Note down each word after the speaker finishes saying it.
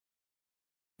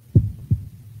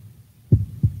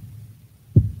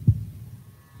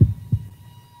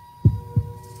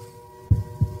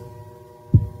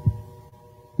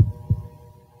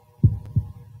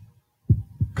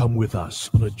Come with us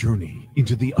on a journey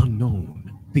into the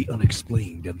unknown, the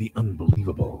unexplained, and the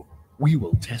unbelievable. We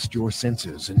will test your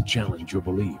senses and challenge your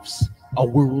beliefs. A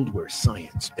world where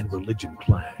science and religion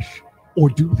clash. Or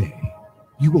do they?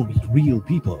 You will meet real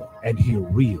people and hear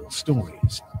real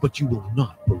stories, but you will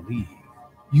not believe.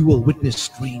 You will witness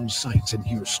strange sights and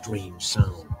hear strange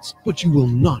sounds, but you will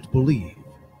not believe.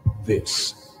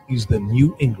 This is the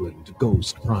New England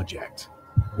Ghost Project.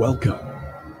 Welcome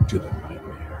to the nightmare.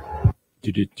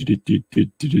 This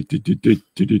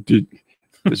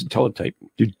is teletype.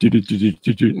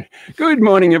 Good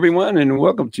morning, everyone, and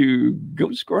welcome to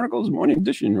Ghost Chronicles Morning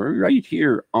Edition, right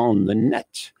here on the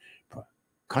net.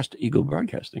 Costa Eagle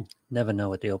Broadcasting. Never know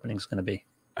what the opening's going to be.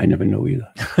 I never know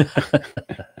either.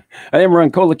 I am Ron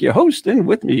Kolick, your host, and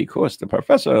with me, of course, the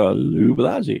Professor Lou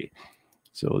Blasi.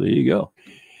 So there you go.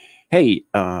 Hey,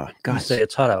 God, say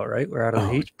it's hot out, right? We're out of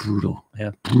the heat. It's brutal.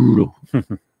 Yeah, brutal.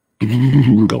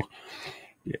 Brutal.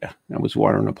 Yeah, I was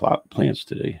watering the plants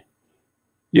today.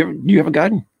 You have a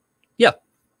garden? Yeah.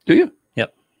 Do you?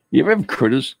 Yep. You ever have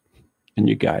critters in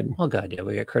your garden? Oh God, yeah,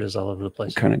 we got critters all over the place.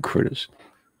 What kind of critters?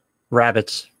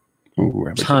 Rabbits. Oh,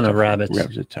 rabbits. Ton of rabbits.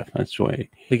 Rabbits are tough. That's why.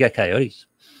 We got coyotes.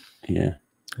 Yeah.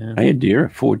 I had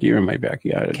four deer in my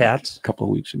backyard. Cats. A couple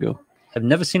of weeks ago. I've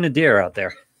never seen a deer out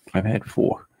there. I've had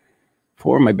four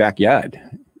in my backyard,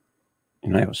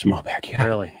 and I have a small backyard.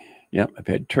 Really? Yep. I've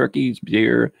had turkeys,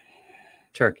 deer.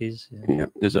 Turkeys. Yeah.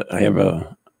 Yeah. I have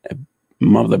a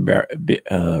mother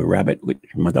rabbit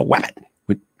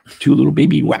with two little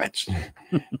baby rabbits,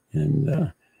 and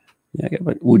I got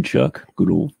a woodchuck, good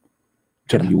old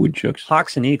turkey woodchucks.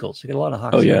 Hawks and eagles. You get a lot of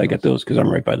hawks. Oh yeah, and I got those because I'm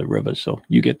right by the river, so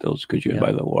you get those because you're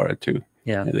by the water too.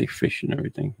 Yeah, they fish and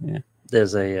everything. Yeah,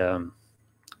 there's a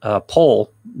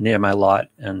pole near my lot,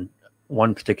 and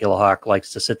one particular hawk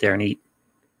likes to sit there and eat.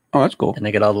 Oh, that's cool. And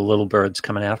they get all the little birds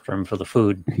coming after him for the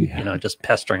food. Yeah. You know, just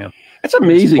pestering him. That's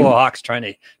amazing. These poor hawks trying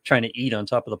to eat on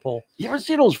top of the pole. You ever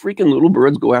see those freaking little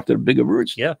birds go after the bigger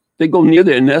birds? Yeah. They go near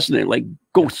their nest and they like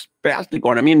go spastic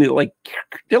on. I mean, they're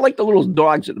like the little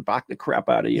dogs that bark the crap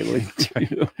out of you. Like,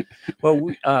 you know?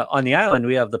 Well, on the island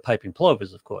we have the piping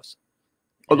plovers, of course.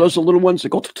 Oh, those are little ones that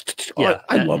go. Yeah,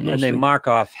 I love those. And they mark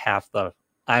off half the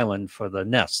island for the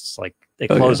nests. Like they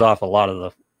close off a lot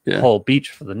of the whole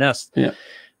beach for the nest. Yeah.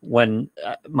 When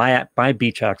my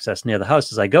beach access near the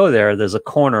house, as I go there, there's a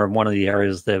corner of one of the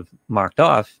areas they've marked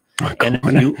off. And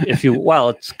if you well,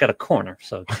 it's got a corner,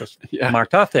 so it's just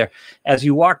marked off there. As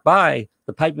you walk by,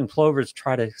 the piping plovers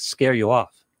try to scare you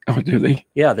off. Oh, do they?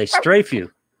 Yeah, they strafe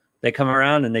you. They come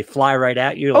around and they fly right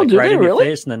at you, like right in your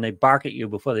face, and then they bark at you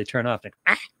before they turn off.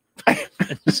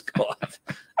 And just go off.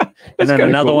 And then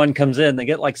another one comes in. They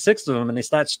get like 6 of them, and they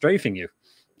start strafing you.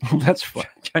 Oh, that's fun.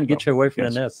 Trying to get you away from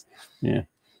the nest. Yeah.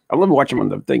 I love watching them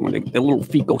on the thing when their little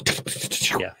feet go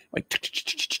yeah,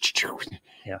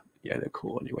 they're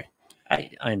cool anyway. I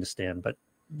understand, but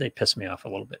they piss me off a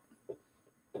little bit.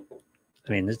 I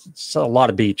mean, it's a lot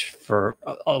of beach for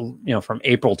from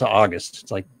April to August.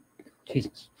 It's like,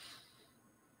 Jesus.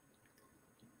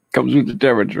 Comes with the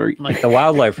territory. Like the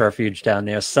wildlife refuge down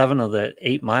there, 7 of the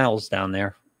 8 miles down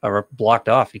there are blocked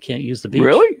off. You can't use the beach.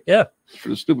 Really? Yeah. For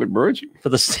the stupid birds?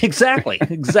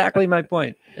 Exactly my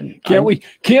point. And can't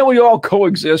we all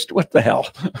coexist? What the hell?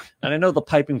 And I know the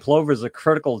piping plovers are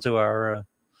critical to our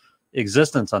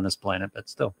existence on this planet, but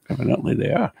still. Evidently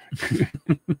they are.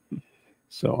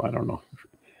 So I don't know.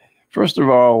 First of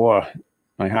all,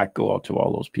 my heart go out to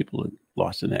all those people that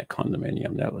lost in that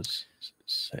condominium. That was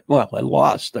I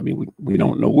lost. I mean, we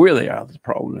don't know where they are. The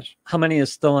problem is. How many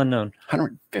is still unknown?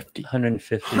 150.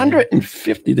 150.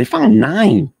 150. They found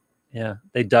 9. Yeah.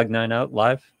 They dug 9 out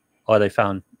live? Or they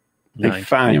found 9? They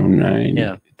found 9.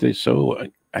 Yeah. So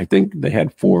I think they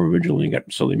had 4 originally,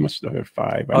 so they must have had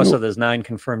 5. So there's 9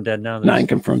 confirmed dead now? There's 9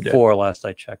 confirmed dead. 4 last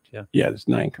I checked, yeah. Yeah, there's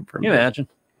 9 confirmed dead. Can you imagine?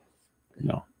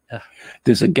 No. Yeah.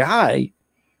 There's a guy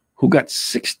who got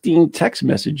 16 text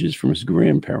messages from his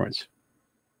grandparents.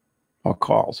 Or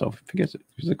calls. I forget it.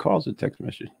 Was it calls or text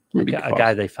message? Maybe a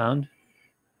guy they found?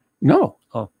 No.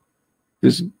 Oh.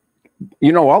 There's,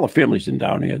 all the families in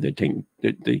down here, they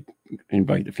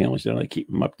invite the families down. They keep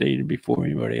them updated before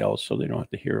anybody else, so they don't have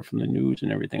to hear from the news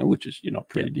and everything, which is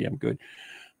pretty damn good.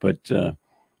 But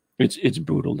it's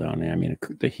brutal down there. I mean,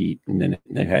 the heat, and then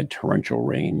they've had torrential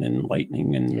rain and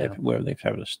lightning, and where they've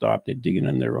had to stop, they're digging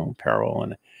in their own peril,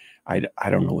 and I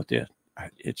don't know what they're.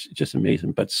 It's just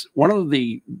amazing. But one of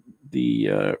the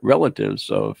relatives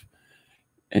of,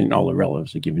 and all the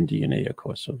relatives are given DNA, of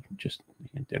course, so just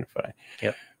identify.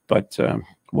 Yep. But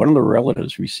one of the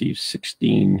relatives received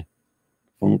 16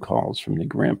 phone calls from the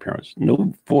grandparents.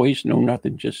 No voice, no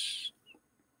nothing, just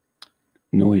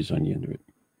noise on the end of it.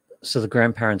 So the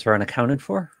grandparents are unaccounted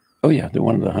for? Oh, yeah. They're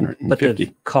one of the But 150.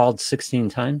 they've called 16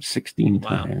 times? 16 Wow.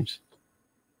 times.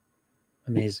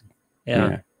 Amazing.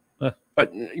 Yeah.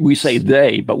 But we say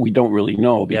they, but we don't really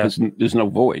know because there's no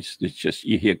voice. It's just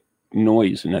you hear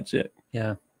noise and that's it.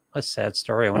 Yeah. That's a sad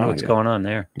story. I wonder what's going on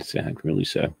there. It's sad, really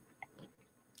sad.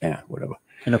 Yeah, whatever.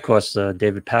 And of course,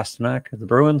 David Pasternak of the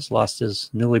Bruins lost his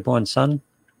newly born son.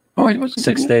 Oh, he was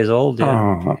 6 days old.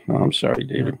 Yeah. Oh, I'm sorry,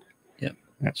 David. Yeah.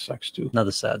 That sucks too.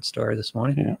 Another sad story this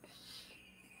morning. Yeah.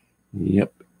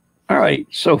 Yep. All right.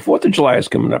 So 4th of July is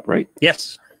coming up, right?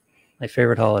 Yes. My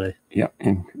favorite holiday. Yeah.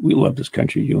 And we love this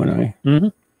country, you and I. Mm-hmm.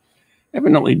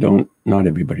 Evidently not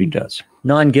everybody does.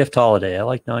 Non-gift holiday. I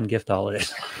like non-gift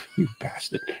holidays. You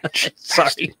bastard.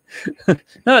 Sorry.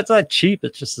 No, it's not cheap.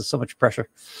 It's just there's so much pressure.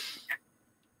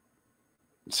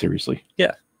 Seriously.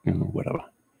 Yeah. Whatever.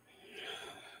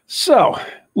 So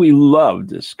we love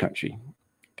this country.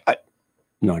 But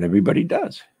not everybody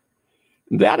does.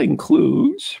 That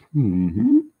includes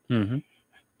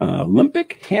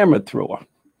Olympic hammer thrower.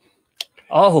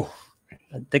 Oh,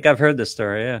 I think I've heard this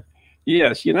story. Yeah.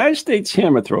 Yes, United States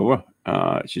hammer thrower.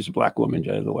 She's a black woman,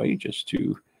 by the way, just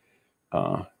to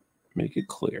make it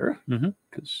clear.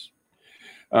 Because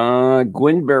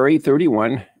Gwen Berry,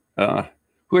 31,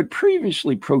 who had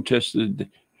previously protested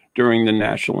during the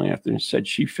national anthem, said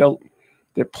she felt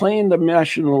that playing the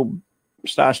national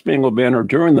Star Spangled Banner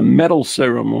during the medal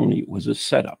ceremony was a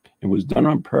setup. It was done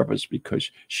on purpose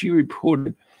because she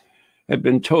reported had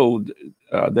been told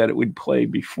that it would play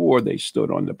before they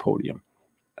stood on the podium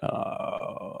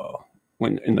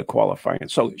when in the qualifying.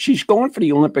 So she's going for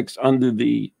the Olympics under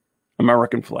the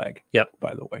American flag. Yep.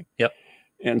 By the way. Yep.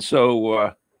 And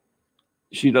so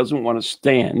she doesn't want to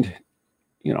stand.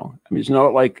 I mean, it's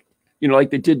not like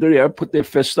like they did there, put their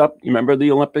fists up. You remember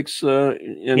the Olympics?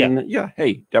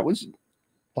 Hey, that was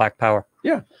Black Power.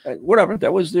 Yeah, whatever.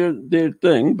 That was their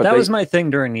thing. But that was my thing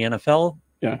during the NFL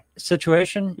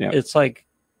situation. Yeah. It's like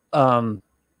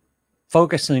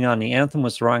focusing on the anthem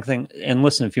was the wrong thing. And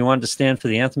listen, if you wanted to stand for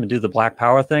the anthem and do the Black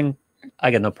Power thing,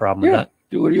 I got no problem with that.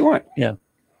 Do what you want. Yeah.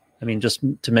 I mean, just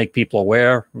to make people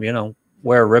aware,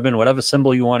 wear a ribbon, whatever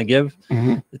symbol you want to give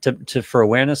for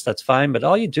awareness, that's fine. But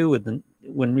all you do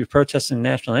when we're protesting the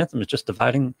national anthem is just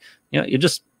dividing, you're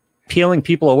just peeling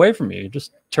people away from you. You're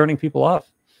just turning people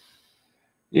off.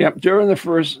 Yeah, during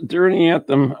the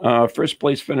anthem, first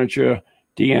place finisher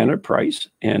Deanna Price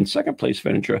and second place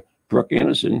finisher Brooke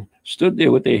Anderson stood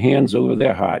there with their hands over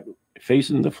their heart,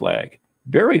 facing the flag.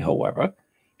 Berry, however,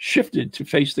 shifted to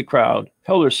face the crowd,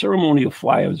 held her ceremonial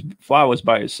flowers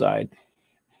by his side,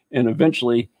 and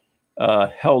eventually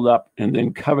held up and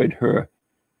then covered her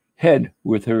head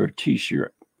with her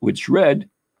T-shirt, which read,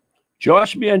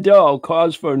 "Josh Mandel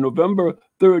calls for a November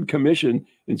 3rd commission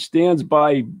and stands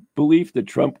by belief that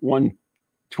Trump won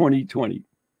 2020.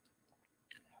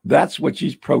 That's what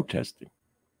she's protesting.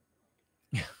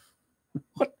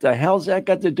 What the hell's that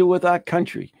got to do with our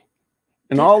country?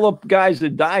 And all the guys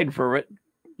that died for it,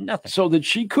 nothing. So that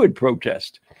she could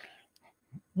protest.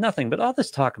 Nothing. But all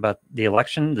this talk about the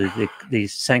election, the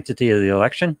sanctity of the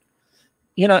election,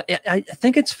 I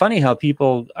think it's funny how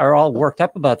people are all worked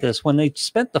up about this when they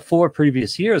spent the 4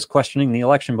 previous years questioning the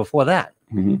election before that.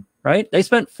 Right? They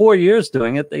spent 4 years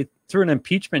doing it. They threw an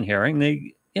impeachment hearing.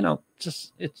 They,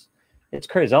 it's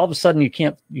crazy. All of a sudden you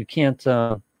can't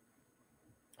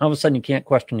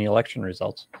question the election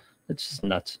results. It's just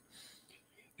nuts.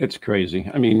 It's crazy.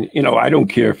 I mean, I don't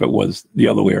care if it was the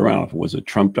other way around, if it was a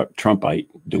Trumpite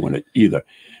doing it either.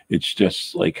 It's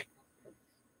just like,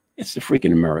 it's the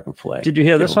freaking American flag. Did you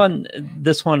hear this one?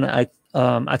 This one, I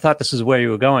thought this is where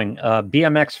you were going.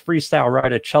 BMX freestyle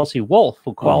rider Chelsea Wolfe,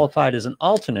 who qualified as an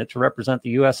alternate to represent the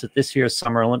U.S. at this year's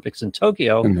Summer Olympics in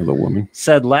Tokyo, another woman,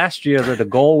 said last year that the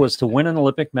goal was to win an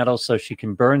Olympic medal so she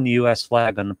can burn the U.S.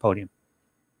 flag on the podium.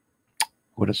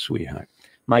 What a sweetheart.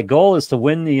 My goal is to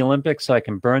win the Olympics so I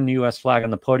can burn the U.S. flag on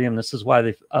the podium. This is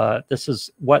why this is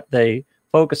what they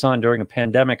focus on during a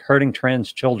pandemic, hurting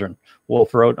trans children.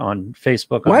 Wolf wrote on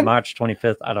Facebook on March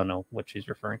 25th. I don't know what she's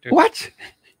referring to. What?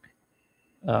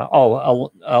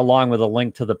 Along with a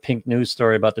link to the Pink News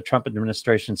story about the Trump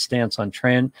administration's stance on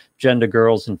transgender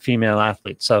girls and female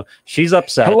athletes. So she's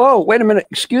upset. Hello, wait a minute.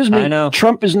 Excuse me. I know.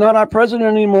 Trump is not our president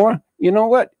anymore. You know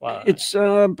what? Wow. It's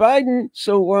Biden.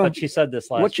 So but she said this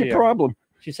last year. What's your problem?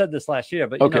 She said this last year.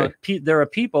 But there are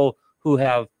people who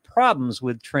have problems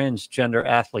with transgender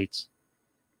athletes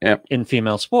in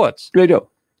female sports. They do.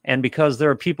 And because there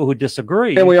are people who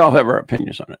disagree. And we all have our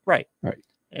opinions on it. Right.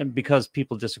 And because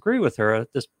people disagree with her,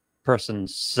 this person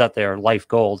set their life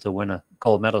goal to win a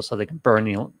gold medal so they can burn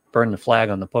the flag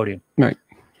on the podium. Right.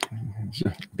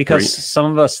 Because some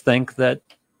of us think that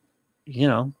you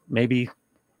know, maybe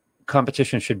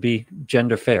competition should be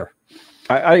gender fair.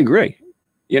 I agree.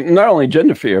 Not only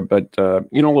gender fair, but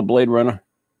you know, the Blade Runner.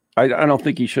 I don't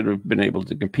think he should have been able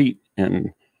to compete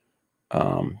in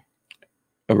a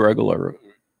regular,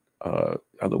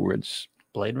 other words,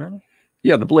 Blade Runner.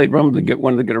 Yeah, the Blade Runner.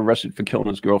 Wanted to get arrested for killing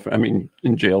his girlfriend. I mean,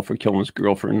 in jail for killing his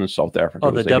girlfriend in South Africa.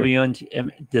 Oh, the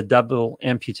double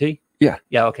amputee. Yeah.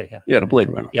 Yeah. Okay. Yeah. Yeah, the Blade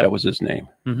Runner. Yep. That was his name.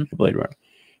 Mm-hmm. The Blade Runner.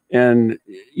 And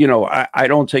you know, I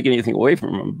don't take anything away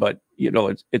from him, but you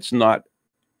know, it's not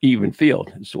even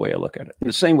field. Is the way I look at it. And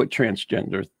the same with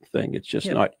transgender thing. It's just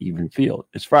not even field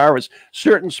as far as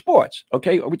certain sports.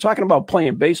 Okay, are we talking about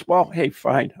playing baseball? Hey,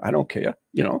 fine, I don't care.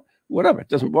 You know, whatever. It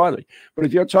doesn't bother me. But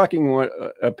if you're talking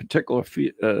a particular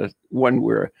one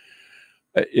where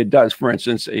it does, for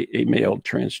instance, a male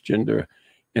transgender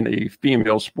in a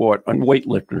female sport on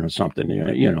weightlifting or something,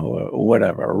 you know, or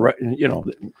whatever, you know.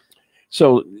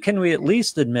 So can we at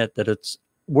least admit that it's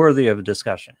worthy of a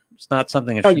discussion? It's not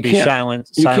something that should be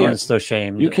silenced or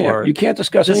shamed. You can't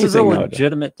discuss anything. This is a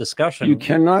legitimate discussion. You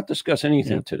cannot discuss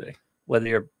anything today. Whether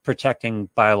you're protecting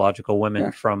biological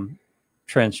women from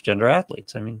transgender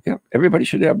athletes. I mean, everybody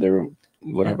should have their own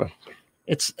whatever. Yeah.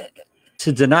 It's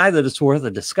to deny that it's worth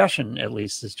a discussion, at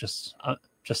least, is just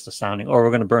astounding. Or we're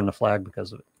going to burn the flag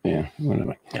because of it. Yeah,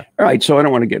 whatever. Yeah. All right, so I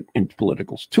don't want to get into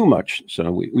politicals too much. So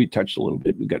we touched a little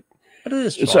bit. We got. But it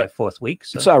is July 4th week.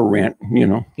 So. It's our rant, you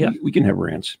know. Yeah. We can have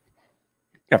rants.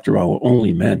 After all, we're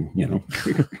only men, you know.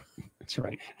 That's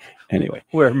right. Anyway,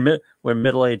 we're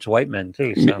middle-aged white men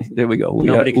too. So there we go.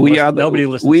 Nobody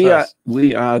listens to us.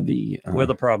 We are the. We're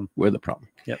the problem. We're the problem.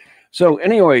 Yep. So,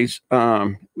 anyways,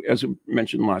 as I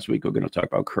mentioned last week, we're going to talk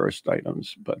about cursed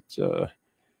items. But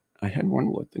I had one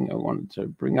more thing I wanted to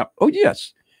bring up. Oh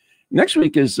yes, next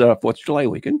week is 4th of July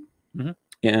weekend,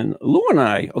 and Lou and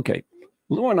I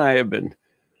have been.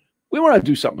 We want to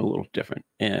do something a little different,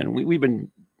 and we've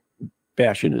been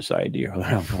bashing this idea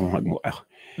for a long while.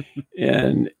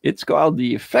 And it's called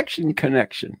the Affection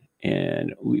Connection.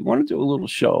 And we want to do a little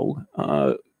show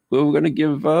where we're going to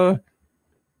give what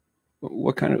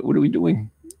are we doing?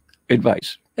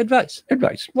 Advice.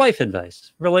 Life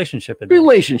advice. Relationship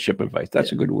advice.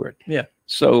 That's a good word. Yeah.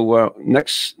 So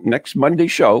next Monday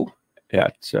show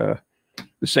at the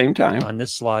same time on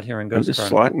this slot here in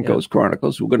Ghost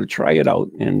Chronicles, we're going to try it out,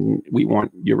 and we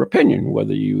want your opinion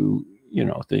whether you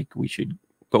think we should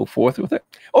go forth with it.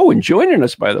 Oh, and joining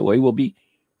us, by the way, will be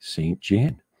St.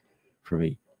 Jan from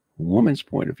a woman's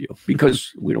point of view,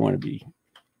 because we don't want to be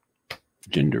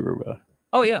gender.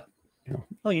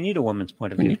 You need a woman's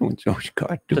point of view. Oh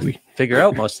God, we figure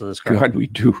out most of this crap? God, we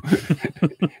do.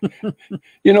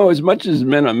 You know, as much as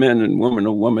men are men and women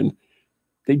are women,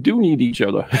 they do need each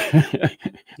other.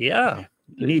 Yeah.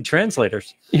 You need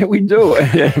translators. Yeah, we do,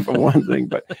 for one thing.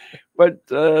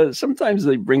 But sometimes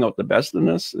they bring out the best in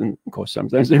us, and of course,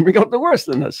 sometimes they bring out the worst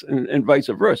in us, and vice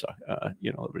versa.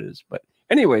 You know, it is. But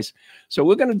anyways, so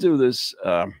we're going to do this.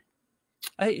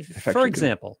 For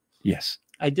example, yes,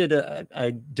 I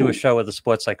do a show with a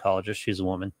sports psychologist. She's a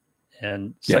woman,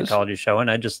 and psychology show. And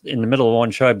I just in the middle of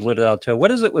one show, I blurted out to her,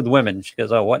 "What is it with women?" She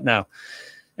goes, "Oh, what now?"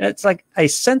 And it's like I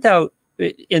sent out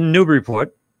in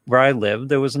Newburyport, where I live,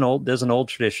 there's an old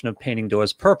tradition of painting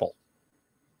doors purple.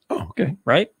 Oh, okay.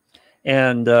 Right.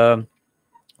 And,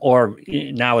 or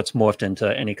now it's morphed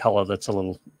into any color that's a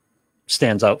little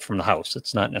stands out from the house.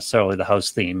 It's not necessarily the house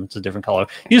theme. It's a different color.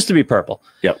 It used to be purple.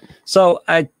 Yep. So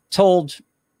I told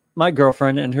my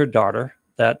girlfriend and her daughter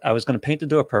that I was going to paint the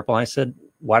door purple. I said,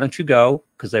 why don't you go?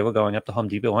 Because they were going up to Home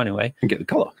Depot anyway. And get the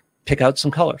color. Pick out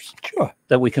some colors. Sure.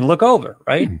 That we can look over.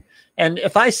 Right. And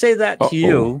if I say that to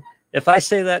you,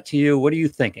 what are you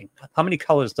thinking? How many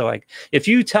colors if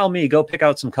you tell me, go pick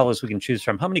out some colors we can choose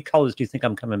from, how many colors do you think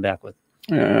I'm coming back with?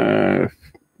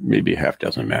 Maybe a half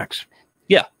dozen max.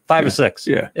 Yeah. 5 or 6.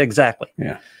 Yeah. Exactly.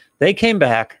 Yeah. They came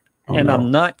back,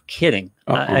 I'm not kidding.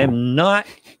 I am not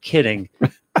kidding.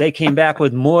 They came back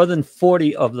with more than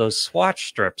 40 of those swatch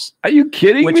strips. Are you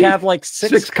kidding me? Which have like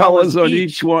six colors on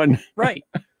each one. Right.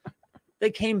 They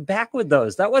came back with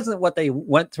those. That wasn't what they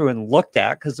went through and looked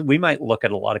at, because we might look at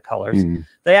a lot of colors.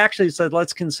 They actually said,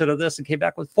 let's consider this, and came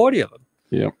back with 40 of them.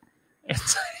 Yeah.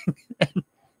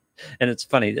 And it's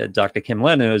funny that Dr. Kim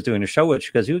Lennon was doing a show with,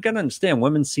 because you got to understand,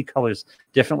 women see colors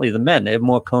differently than men. They have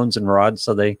more cones and rods,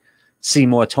 so they see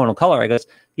more tonal color. I goes,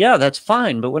 yeah, that's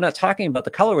fine, but we're not talking about the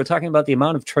color. We're talking about the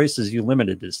amount of choices you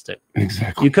limited this to.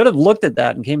 Exactly. You could have looked at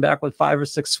that and came back with 5 or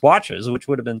 6 swatches, which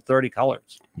would have been 30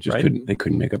 colors. They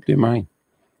couldn't make up their mind.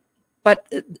 But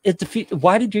it defeats.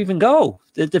 Why did you even go?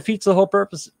 It defeats the whole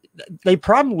purpose. they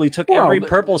probably took every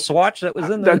purple swatch that was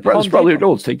in the That's probably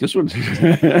adults. Take this one.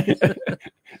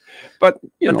 But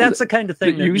that's the kind of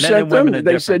thing that you men sent and women them. are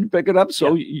They different. said pick it up.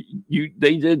 So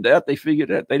they did that. They figured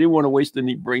that they didn't want to waste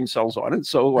any brain cells on it.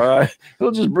 So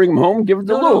he'll just bring them home, give it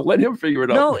to Lou, let him figure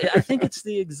it out. No, I think it's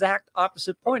the exact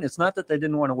opposite point. It's not that they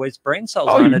didn't want to waste brain cells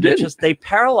on it. It's just they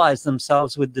paralyzed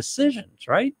themselves with decisions,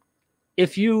 right?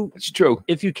 It's true.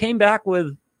 If you came back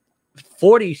with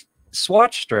 40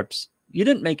 swatch strips, you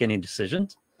didn't make any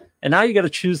decisions, and now you got to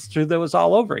choose through those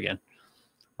all over again.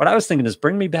 What I was thinking is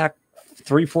bring me back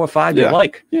 3, 4, 5 you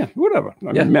like. Yeah, whatever.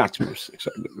 I mean, maximum.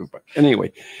 But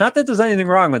anyway, not that there's anything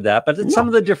wrong with that, but it's some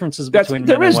of the differences between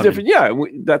men and women. Different. Yeah,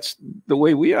 that's the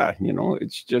way we are.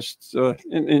 It's just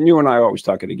and you and I always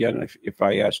talk it again. If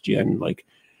I ask Jen, like,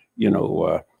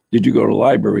 did you go to the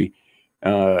library?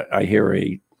 I hear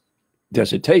a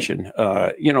dissertation.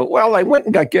 Well, I went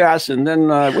and got gas, and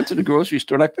then I went to the grocery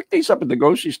store, and I picked these up at the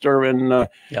grocery store, but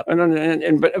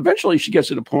eventually she gets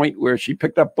to the point where she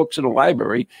picked up books in the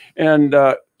library, and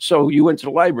so you went to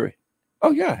the library.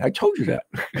 Oh yeah, I told you that.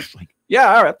 It's like,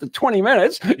 yeah, after 20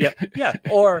 minutes. Yeah.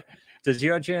 Or does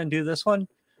your Jan do this one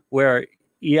where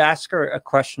you ask her a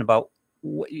question about,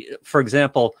 for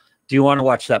example, do you want to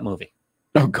watch that movie?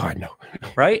 Oh God, no.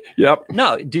 Right? Yep.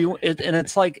 No. And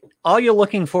it's like all you're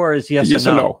looking for is yes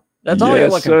or no. That's all you're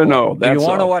looking for. No. Do you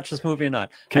want to watch this movie or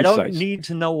not? Concise. I don't need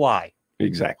to know why.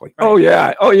 Exactly. Right? Oh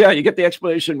yeah. You get the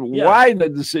explanation why the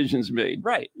decision's made.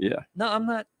 Right. Yeah.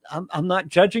 No, I'm not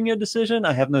judging your decision.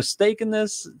 I have no stake in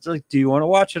this. It's like, do you want to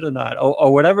watch it or not?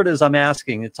 Or whatever it is I'm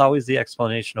asking. It's always the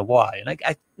explanation of why. And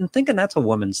I'm thinking that's a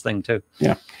woman's thing too.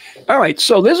 Yeah. All right.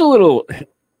 So there's a little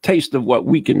taste of what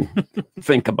we can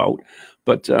think about.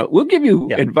 But we'll give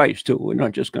you advice too. We're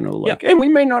not just going to and we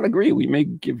may not agree. We may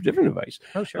give different advice.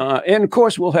 Oh, sure. And of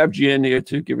course, we'll have Jan here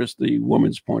to give us the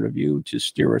woman's point of view, to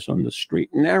steer us on the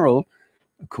straight and narrow,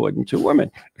 according to women,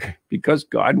 because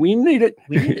God, we need it.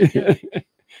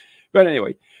 But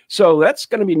anyway, so that's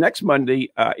going to be next Monday.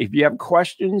 If you have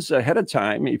questions ahead of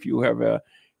time, if you have a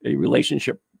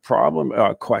relationship problem,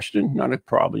 question, not a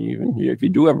problem even. If you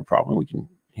do have a problem, we can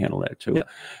handle that too.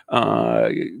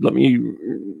 Let me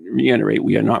reiterate,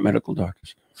 we are not medical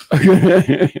doctors.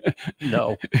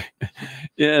 No.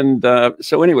 And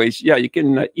so anyways, you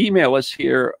can email us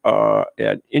here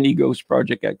at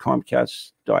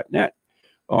anyghostproject@comcast.net,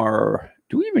 or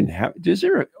do we even have,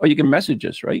 you can message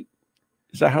us, right?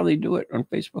 Is that how they do it on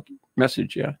Facebook?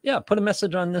 Message, yeah, put a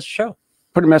message on this show.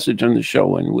 Put a message on the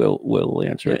show and we'll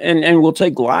answer it. And we'll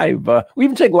take live, we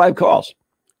even take live calls.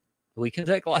 We can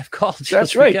take live calls.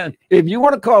 That's right. If you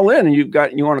want to call in and you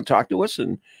want to talk to us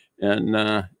and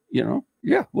we'll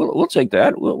take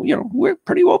that. We're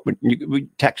pretty open. We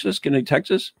text us. Can they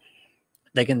text us?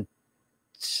 They can.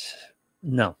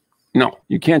 No,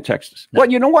 you can't text us. No. Well,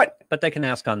 you know what? But they can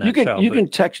ask on that show. You can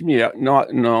text me out. No,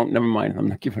 never mind. I'm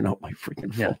not giving out my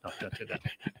freaking phone. Yeah, no, don't do that.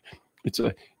 It's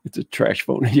a trash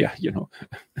phone. Yeah,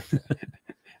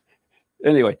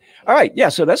 Anyway, all right. Yeah,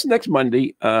 so that's next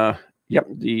Monday. Yep,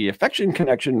 the Affection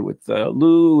Connection with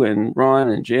Lou and Ron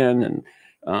and Jen, and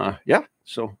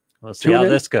so we'll see how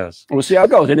this goes. We'll see how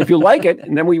it goes, and if you like it,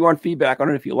 and then we want feedback on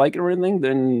it. If you like it or anything,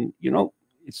 then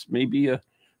it's maybe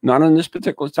not on this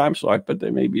particular time slot, but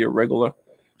there may be a regular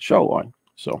show on.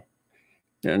 So,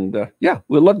 and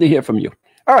we'd love to hear from you.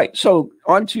 All right, so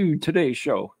on to today's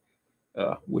show,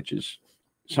 which is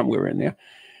somewhere in there.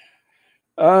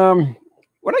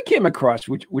 What I came across,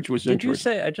 which was interesting. Did you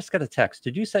say, I just got a text.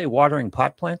 Did you say watering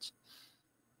pot plants?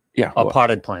 Yeah. Or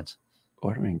potted plants?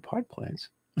 Watering pot plants?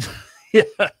 Yeah.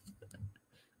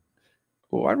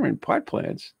 Watering pot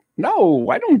plants? No,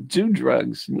 I don't do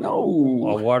drugs. No.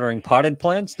 Or watering potted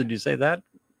plants? Did you say that,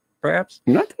 perhaps?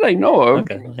 Not that I know of.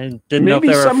 Okay. I didn't know if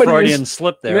there were a Freudian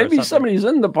slip there. Maybe somebody's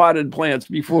in the potted plants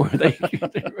before they...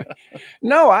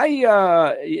 No,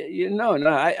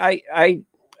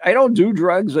 I don't do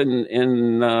drugs, and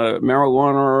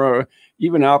marijuana or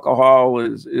even alcohol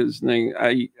is thing.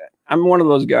 I'm one of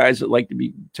those guys that like to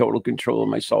be total control of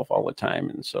myself all the time,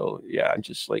 and so I'm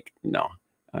just like, no,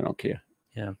 I don't care.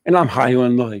 Yeah, and I'm high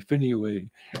on life anyway.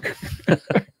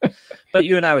 But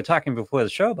you and I were talking before the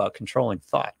show about controlling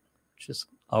thought, which is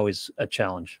always a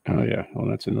challenge. Oh yeah, well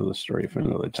that's another story for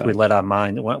another time. So we let our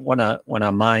mind when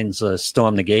our minds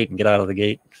storm the gate and get out of the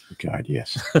gate. God,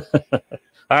 yes.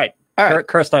 All right.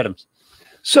 Cursed items.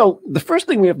 So the first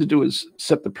thing we have to do is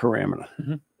set the parameter.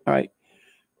 Mm-hmm. All right.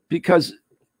 Because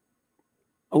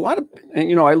a lot of,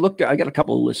 I got a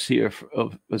couple of lists here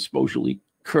of supposedly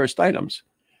cursed items.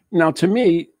 Now, to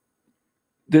me,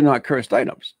 they're not cursed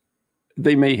items.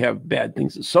 They may have bad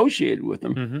things associated with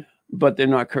them, but they're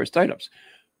not cursed items.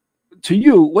 To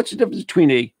you, what's the difference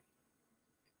between a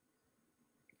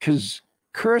because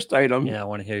cursed item. Yeah, I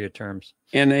want to hear your terms.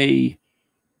 And a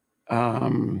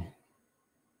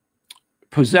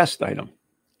possessed item.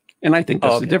 And I think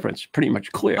that's the difference. Pretty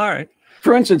much clear. All right.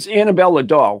 For instance, Annabelle the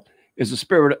doll is a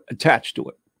spirit attached to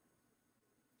it.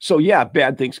 So yeah,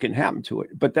 bad things can happen to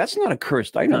it, but that's not a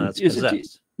cursed item. No, that's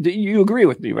possessed. You agree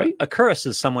with me, right? A curse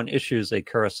is someone issues a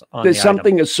curse on There's the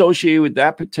something item. associated with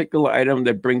that particular item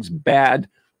that brings bad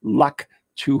luck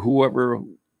to whoever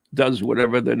does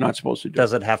whatever they're not supposed to do.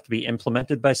 Does it have to be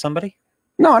implemented by somebody?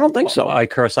 No, I don't think so. A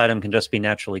curse item can just be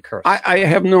naturally cursed. I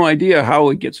have no idea how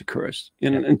it gets cursed.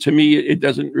 And to me, it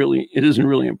isn't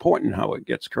really important how it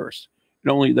gets cursed.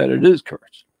 Only that it is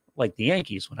cursed. Like the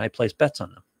Yankees, when I place bets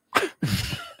on them.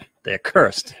 They're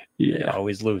cursed. Yeah. They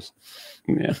always lose.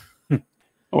 Yeah.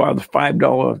 Wow, the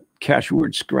 $5 cash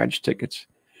word scratch tickets.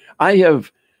 I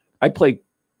play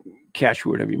cash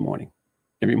word every morning.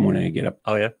 Every morning I get up.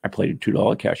 Oh, yeah? I played a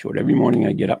 $2 cash word. Every morning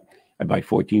I get up. I buy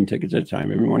 14 tickets at a time.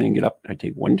 Every morning I get up. I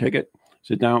take one ticket,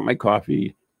 sit down with my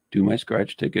coffee, do my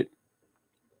scratch ticket.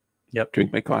 Yep.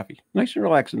 Drink my coffee. Nice and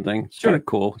relaxing thing. It's kind of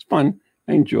cool. It's fun.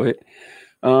 I enjoy it.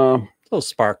 A little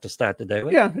spark to start the day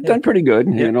with. Yeah, I've done pretty good.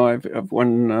 Yeah. You know, I've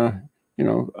won,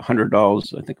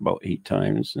 $100, I think about 8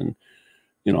 times. And,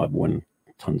 you know, I've won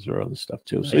tons of other stuff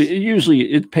too. Nice. So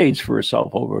it pays for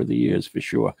itself over the years for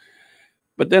sure.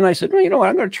 But then I said, well, you know what?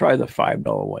 I'm going to try the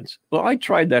 $5 ones. Well, I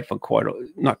tried that for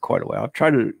not quite a while. I've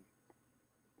tried a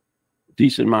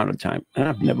decent amount of time, and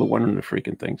I've never won on the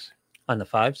freaking things. On the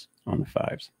fives? On the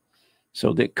fives.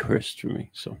 So they're cursed for me.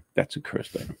 So that's a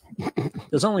cursed item.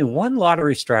 There's only one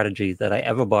lottery strategy that I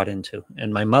ever bought into,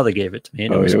 and my mother gave it to me.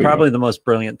 And it was probably the most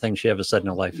brilliant thing she ever said in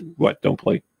her life. What? Don't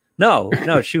play? No.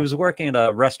 She was working at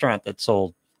a restaurant that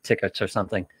sold tickets or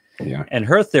something. Yeah. And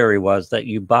her theory was that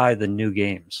you buy the new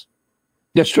games.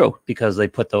 That's true. Because they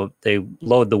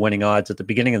load the winning odds at the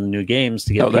beginning of the new games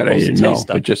to get people that I didn't know,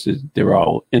 stuff. but just they're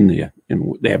all in there,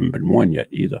 and they haven't been won yet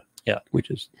either. Yeah, which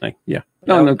is yeah.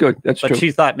 No, good. That's true. But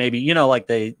she thought maybe like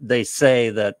they say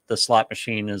that the slot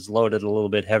machine is loaded a little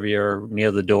bit heavier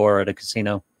near the door at a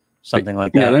casino, something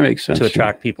like that. Yeah, that makes sense to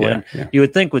attract people in. Yeah. You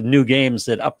would think with new games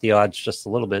that up the odds just a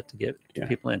little bit to get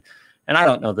people in, and I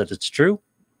don't know that it's true,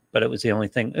 but it was the only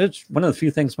thing. It's one of the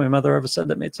few things my mother ever said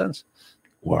that made sense.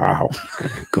 Wow.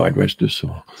 God rest her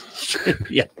soul.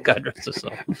 Yeah, God rest her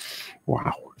soul.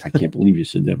 Wow. I can't believe you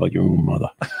said that about your own mother.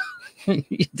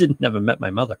 You didn't never met my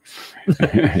mother.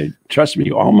 Trust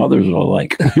me, all mothers are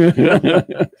alike.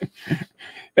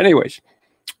 Anyways,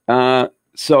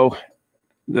 so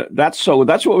that's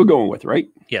what we're going with, right?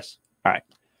 Yes. All right.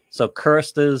 So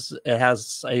cursed it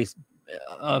has a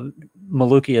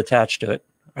Maluki attached to it.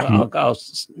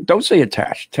 Don't say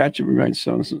attached. Attached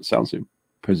sounds like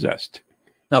possessed.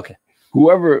 Okay.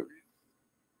 Whoever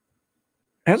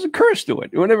has a curse to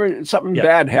it. Whenever something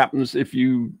bad happens, if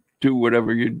you do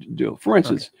whatever you do. For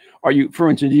instance,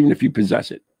 even if you possess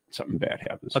it, something bad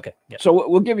happens. Okay. Yeah. So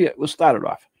we'll start it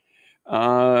off.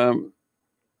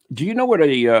 Do you know what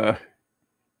a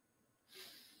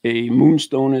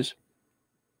moonstone is?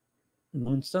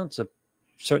 Moonstone's a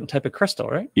certain type of crystal,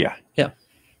 right? Yeah. Yeah.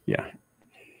 Yeah.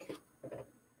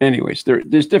 Anyways,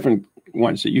 there's different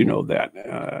ones that you know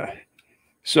that.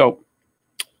 So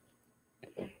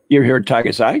you ever heard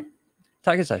Tiger's Eye?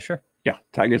 Tiger's Eye, sure. Yeah,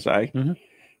 Tiger's Eye. Mm-hmm.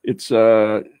 It's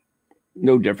no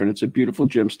different. It's a beautiful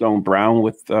gemstone, brown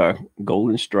with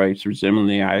golden stripes, resembling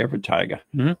the eye of a tiger.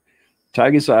 Mm-hmm.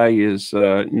 Tiger's Eye is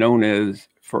known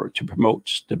to promote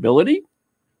stability,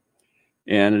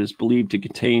 and it is believed to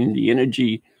contain the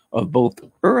energy of both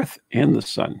Earth and the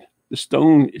sun. The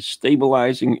stone is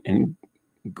stabilizing and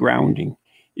grounding.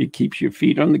 It keeps your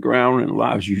feet on the ground and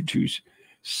allows you to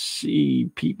see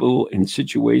people and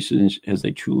situations as they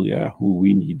truly are. Who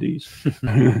we need these.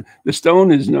 The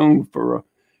stone is known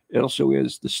also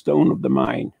as the stone of the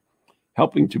mind,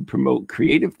 helping to promote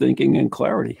creative thinking and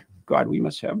clarity. God, we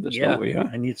must have this, don't we? Huh?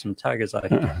 I need some Tiger's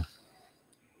Eye.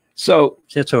 So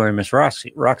that's where Miss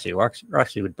Roxy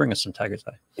would bring us some Tiger's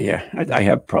Eye. Yeah,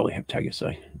 I probably have Tiger's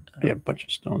Eye. I have a bunch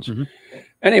of stones. Mm-hmm.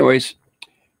 Anyways,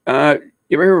 you ever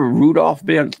heard of Rudolph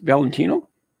Valentino?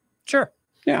 Sure.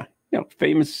 Yeah.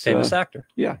 Famous actor.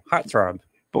 Yeah. Heartthrob.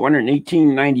 Born in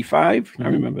 1895. Mm-hmm. I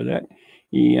remember that.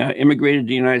 He immigrated to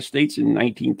the United States in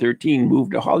 1913,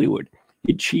 moved to Hollywood.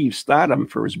 He achieved stardom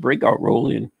for his breakout role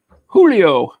in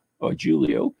Julio and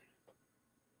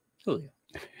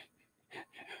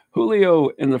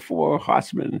the Four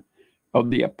Horsemen of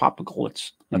the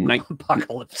Apocalypse.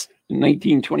 Apocalypse. In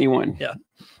 1921. Yeah.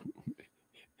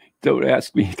 Don't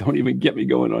ask me. Don't even get me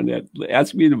going on that.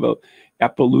 Ask me about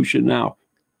Appaloosa Now.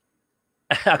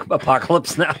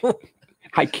 Apocalypse Now.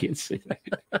 I can't say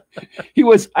that. He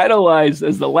was idolized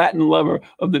as the Latin lover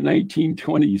of the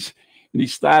 1920s, and he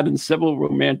starred in several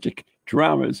romantic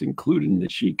dramas, including The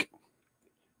Sheik.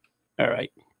 All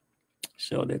right.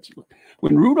 So that's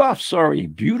when Rudolph saw a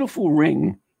beautiful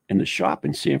ring in the shop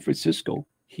in San Francisco,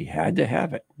 he had to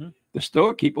have it. The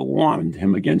storekeeper warned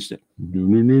him against it. No,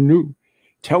 no, no, no.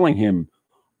 Telling him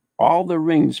all the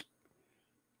rings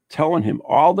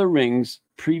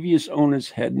previous owners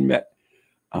had met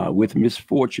with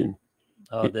misfortune.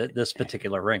 Oh, this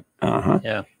particular ring.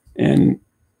 Yeah. And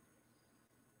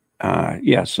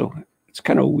so it's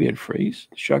kind of a weird phrase.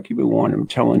 The shopkeeper warned him,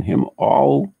 telling him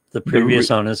all the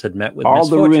previous owners had met with all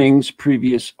misfortune.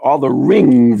 all the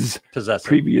rings Possessor.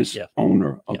 Previous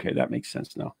owner. Okay, that makes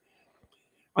sense now.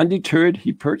 Undeterred,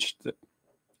 he purchased it.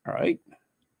 All right.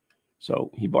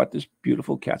 So he bought this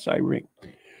beautiful cat's eye ring.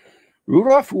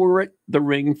 Rudolph wore the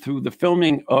ring through the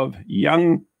filming of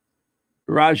Young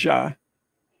Raja,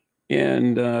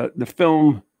 and the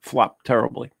film flopped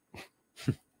terribly.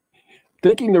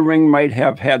 Thinking the ring might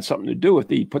have had something to do with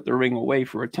it, he put the ring away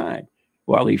for a time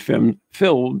while he filmed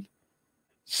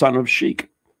Son of Sheik.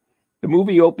 The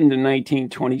movie opened in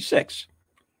 1926,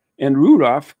 and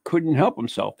Rudolph couldn't help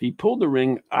himself. He pulled the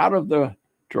ring out of the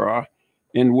drawer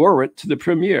and wore it to the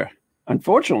premiere.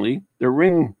 Unfortunately, the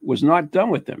ring was not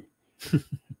done with him.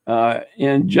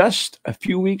 And just a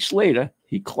few weeks later,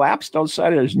 he collapsed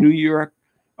outside of his New York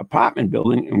apartment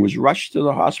building and was rushed to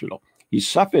the hospital. He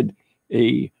suffered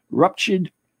a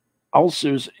ruptured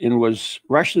ulcers and was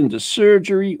rushed into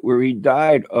surgery, where he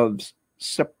died of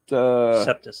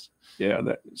sepsis. Yeah,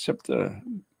 that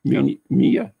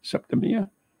septicemia.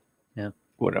 Yeah,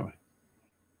 whatever.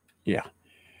 Yeah,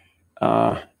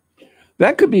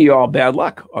 that could be all bad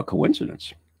luck or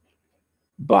coincidence.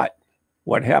 But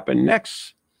what happened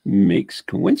next makes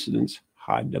coincidence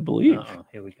hard to believe.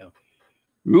 Here we go.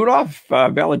 Rudolph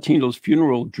Valentino's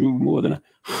funeral drew more than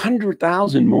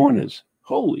 100,000 mourners.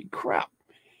 Holy crap.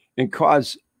 And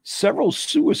caused several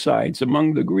suicides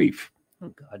among the grief. Oh,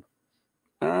 God.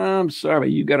 I'm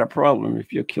sorry, you got a problem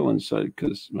if you're killing someone,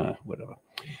 because whatever.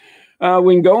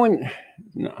 When going,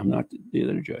 no, I'm not the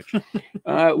other judge.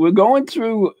 We're going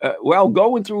through,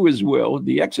 going through his will,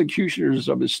 the executioners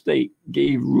of his state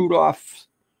gave Rudolph's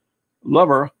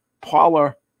lover,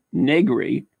 Paula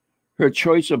Negri, her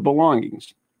choice of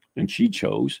belongings, and she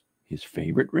chose his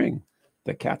favorite ring,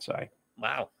 the cat's eye.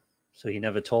 Wow. So he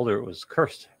never told her it was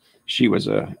cursed. She was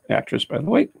an actress, by the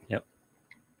way. Yep.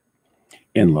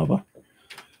 And lover.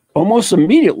 Almost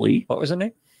immediately. What was her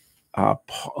name?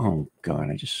 Oh, God,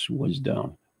 I just was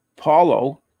down.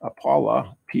 Paula,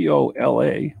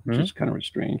 P-O-L-A, which is kind of a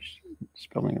strange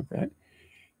spelling of that.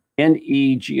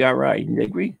 N-E-G-R-I,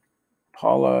 Negri.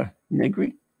 Paula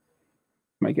Negri.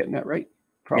 Am I getting that right?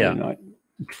 Probably not.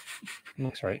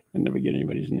 Looks right. I never get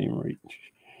anybody's name right.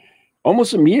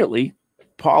 Almost immediately,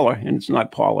 Paula, and it's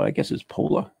not Paula, I guess it's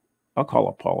Paula. I'll call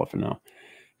her Paula for now,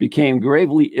 became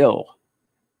gravely ill.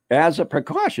 As a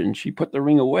precaution, she put the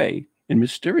ring away and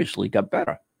mysteriously got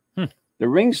better. The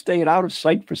ring stayed out of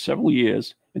sight for several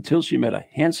years until she met a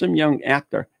handsome young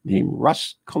actor named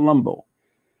Russ Colombo.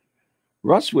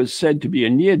 Russ was said to be a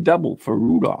near double for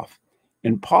Rudolph,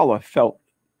 and Paula felt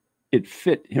it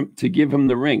fit him to give him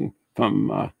the ring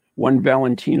from one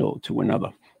Valentino to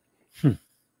another.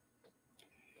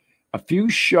 A few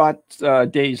short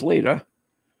days later,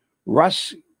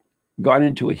 Russ got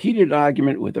into a heated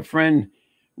argument with a friend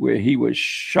where he was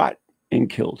shot and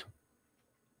killed.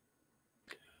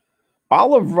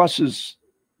 All of Russ's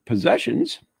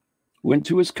possessions went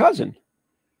to his cousin.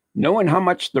 Knowing how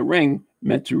much the ring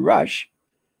meant to Rush,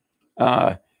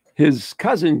 his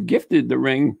cousin gifted the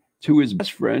ring to his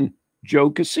best friend, Joe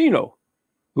Casino,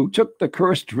 who took the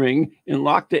cursed ring and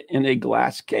locked it in a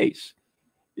glass case.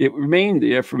 It remained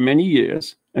there for many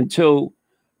years until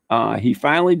he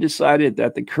finally decided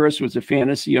that the curse was a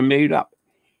fantasy or made up.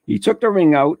 He took the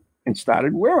ring out and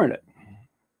started wearing it.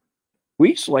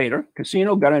 Weeks later,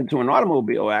 Casino got into an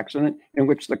automobile accident in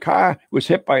which the car was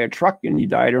hit by a truck and he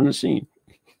died on the scene.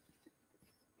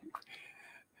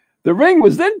 The ring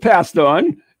was then passed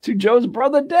on to Joe's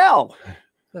brother, Dell.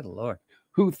 Good Lord.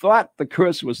 Who thought the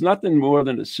curse was nothing more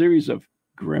than a series of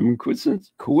grim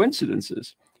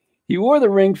coincidences. He wore the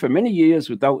ring for many years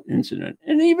without incident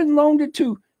and even loaned it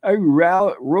to a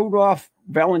Rudolph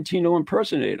Valentino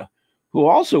impersonator who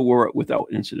also wore it without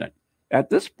incident. At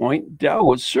this point, Dell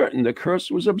was certain the curse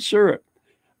was absurd.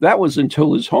 That was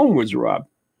until his home was robbed.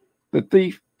 The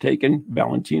thief taken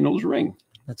Valentino's ring.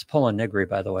 That's Paula Negri,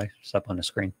 by the way. It's up on the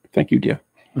screen. Thank you, dear.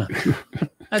 That's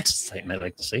the same I'd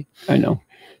like to see. I know.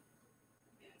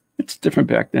 It's different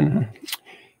back then. Huh?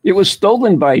 It was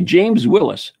stolen by James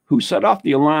Willis, who set off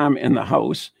the alarm in the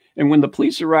house. And when the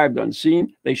police arrived on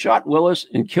scene, they shot Willis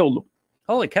and killed him.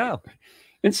 Holy cow.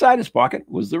 Inside his pocket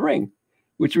was the ring,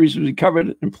 which was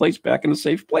recovered and placed back in a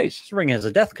safe place. This ring has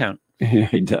a death count. Yeah,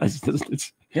 he does.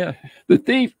 Yeah. The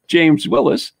thief, James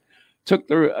Willis, took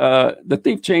the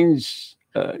thief changed.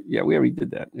 Yeah, we already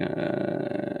did that.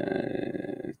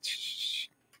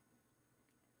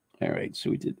 All right,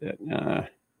 so we did that.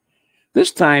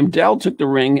 This time, Dell took the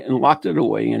ring and locked it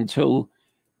away until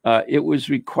it was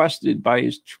requested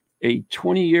by a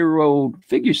 20-year-old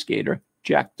figure skater,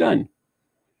 Jack Dunn,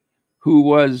 who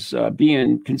was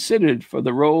being considered for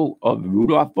the role of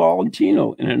Rudolph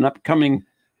Valentino in an upcoming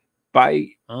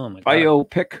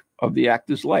biopic of the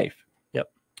actor's life.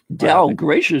 Yep. Dell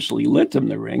graciously lent him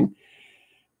the ring,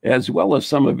 as well as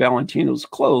some of Valentino's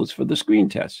clothes for the screen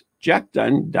test. Jack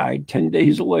Dunn died 10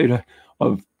 days later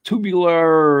of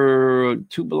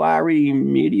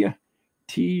tubularemia,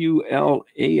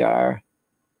 Tularemia.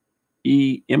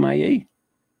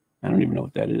 I don't even know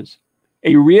what that is.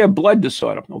 A rare blood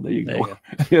disorder. Oh, there you go.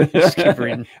 Just keep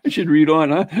reading. I should read on,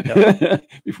 huh? Yep.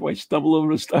 Before I stumble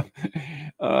over the stuff.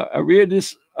 Oh,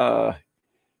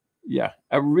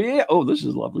 this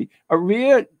is lovely. A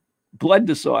rare blood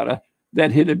disorder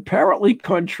that had apparently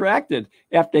contracted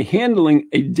after handling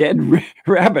a dead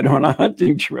rabbit on a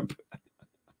hunting trip.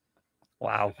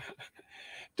 Wow.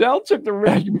 Dell took the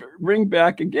ring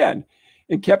back again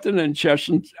and kept it in a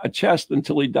chest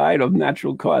until he died of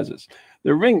natural causes.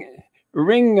 The ring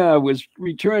was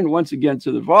returned once again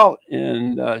to the vault,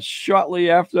 and shortly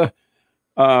after,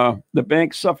 the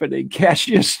bank suffered a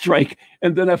cashier strike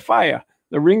and then a fire.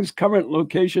 The ring's current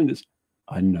location is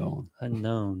unknown.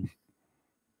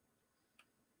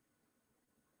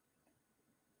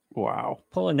 Wow.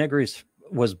 Paula Negri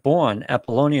was born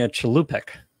Apollonia Chalupek.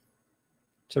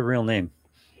 It's a real name.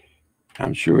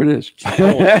 I'm sure it is.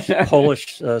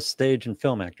 Polish stage and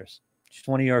film actress. She's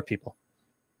one of your people.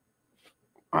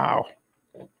 Wow.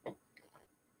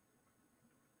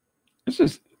 This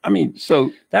is,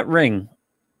 so. That ring,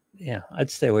 yeah,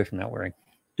 I'd stay away from that ring.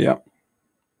 Yeah.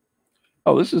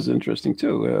 Oh, this is interesting,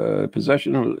 too.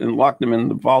 Possession and locked them in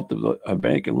the vault of a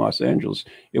bank in Los Angeles.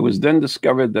 It was then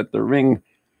discovered that the ring's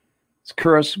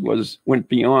curse went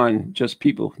beyond just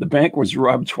people. The bank was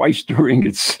robbed twice during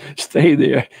its stay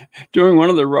there. During one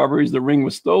of the robberies, the ring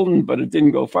was stolen, but it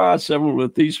didn't go far. Several of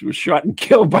the thieves were shot and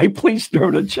killed by police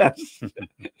during a chest.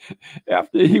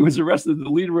 After he was arrested, the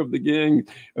leader of the gang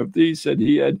of thieves said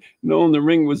he had known the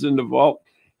ring was in the vault.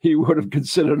 He would have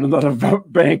considered another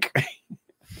bank.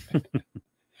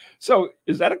 So,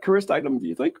 is that a cursed item, do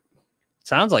you think?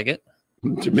 Sounds like it.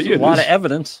 To me, it's a lot of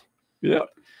evidence. Yeah.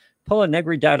 Paula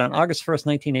Negri died on August 1st,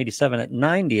 1987 at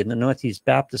 90 in the Northeast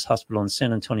Baptist Hospital in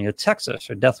San Antonio, Texas.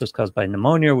 Her death was caused by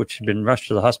pneumonia, which had been rushed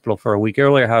to the hospital for a week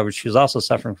earlier. However, she was also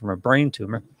suffering from a brain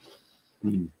tumor.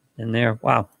 And there,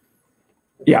 wow.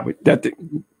 Yeah, but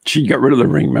she got rid of the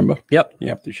ring, remember? Yep.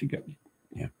 Yeah, after she got,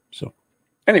 yeah. So,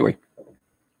 anyway.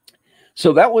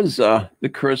 So that was the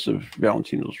curse of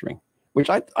Valentino's ring,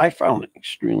 which I found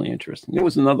extremely interesting. There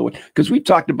was another one, because we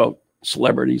talked about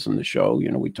celebrities on the show. You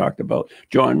know, we talked about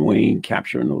John Wayne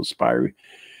capturing those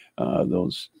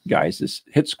those guys, this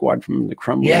hit squad from the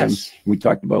Kremlin. Yes. We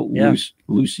talked about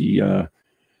Lucille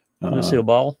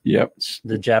Ball. Yep.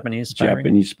 The Japanese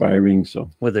spy ring.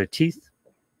 So with their teeth.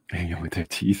 Yeah, with their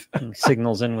teeth.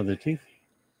 Signals in with their teeth.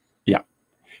 Yeah.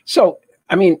 So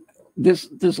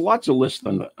there's lots of lists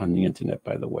on the internet,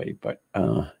 by the way, but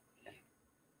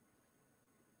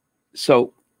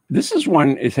so this is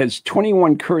one. It has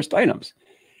 21 cursed items.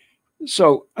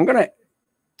 So I'm going to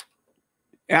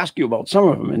ask you about some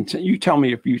of them, and you tell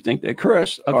me if you think they're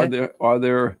cursed. Okay. Are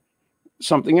there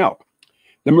something else?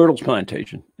 The Myrtles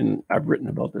Plantation, and I've written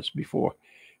about this before.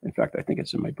 In fact, I think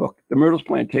it's in my book. The Myrtles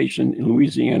Plantation in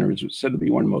Louisiana is said to be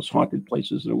one of the most haunted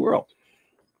places in the world.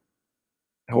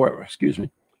 However, the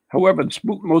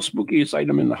most spookiest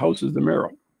item in the house is the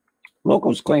mirror.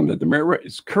 Locals claim that the mirror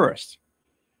is cursed.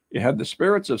 It had the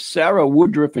spirits of Sarah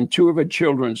Woodruff and two of her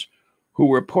children who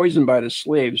were poisoned by the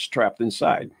slaves trapped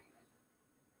inside.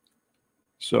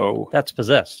 So that's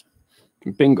possessed.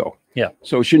 Bingo. Yeah.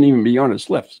 So it shouldn't even be on this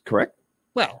list, correct?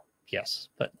 Well, yes,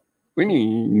 but we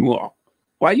mean, well,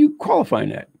 why are you qualifying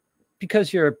that?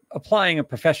 Because you're applying a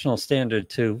professional standard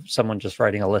to someone just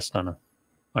writing a list on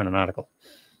an article.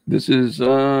 This is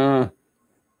I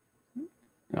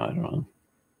don't know.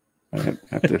 I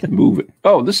have to move it.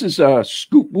 Oh, this is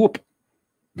Scoop Whoop.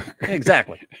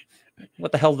 Exactly.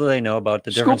 What the hell do they know about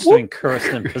the difference between cursed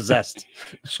and possessed?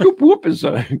 Scoop Whoop is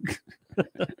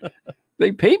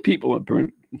they pay people,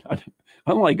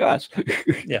 unlike us.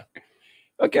 Yeah.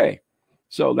 Okay.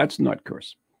 So that's not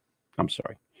curse. I'm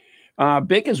sorry.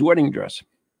 Baker's wedding dress.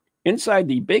 Inside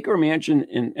the Baker Mansion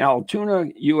in Altoona,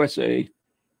 USA.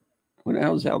 What the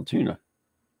hell is Altoona?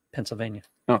 Pennsylvania.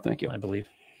 Oh, thank you. I believe.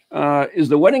 Is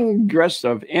the wedding dress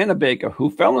of Anna Baker, who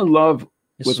fell in love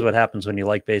This is what happens when you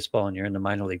like baseball and you're in the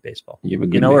minor league baseball. You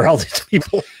know where all these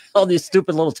people, all these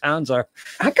stupid little towns are.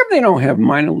 How come they don't have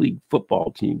minor league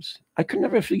football teams? I could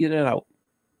never figure that out.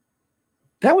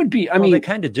 That would be, I mean, they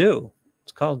kind of do.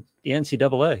 It's called the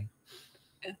NCAA.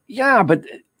 Yeah, but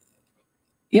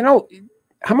you know,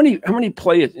 how many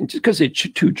players? Just because they're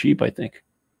too cheap, I think.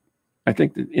 I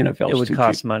think the NFL it would too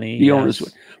cost cheap. money. The owners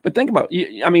would. But think about,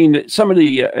 I mean, some of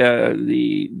the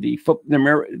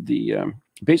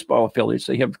baseball affiliates,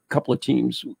 they have a couple of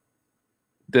teams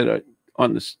that are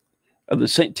on this. The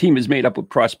same team is made up of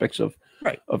prospects of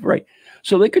right.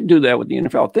 So they could do that with the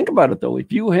NFL. Think about it though.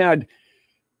 If you had,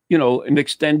 an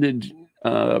extended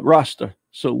roster,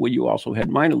 so where you also had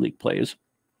minor league players,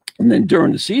 and then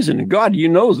during the season, and God,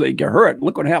 they get hurt.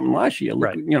 Look what happened last year.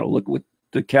 Look, look what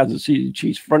the Kansas City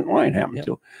Chiefs front line happened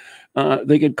to.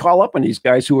 They could call up on these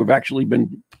guys who have actually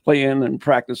been playing and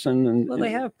practicing. And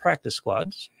they have practice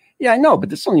squads. Yeah, I know, but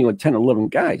there's only 10, 11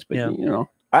 guys. But,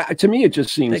 to me, it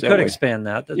just seems they could expand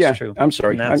that. That's true. I'm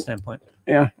sorry. From that standpoint.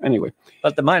 Yeah, anyway.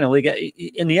 But the minor league,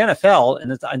 in the NFL,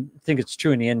 and I think it's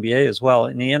true in the NBA as well,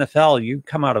 in the NFL, you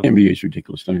come out of... NBA is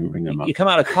ridiculous. Don't even bring them up. You come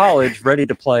out of college ready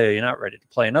to play, or you're not ready to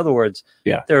play. In other words,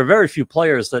 there are very few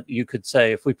players that you could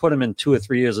say, if we put them in 2 or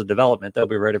 3 years of development, they'll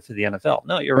be ready for the NFL.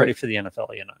 No, you're ready for the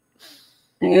NFL. You're not.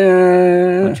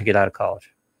 Yeah. Once you get out of college.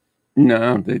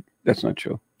 No, that's not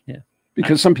true. Yeah.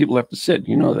 Because some people have to sit.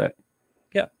 You know that.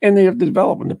 Yeah. And they have to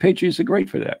develop, and the Patriots are great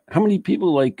for that. How many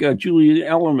people like Julian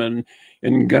Edelman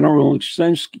and Gunnar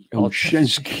Olszewski?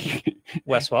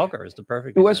 Wes Welker is the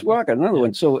perfect Wes Welker, another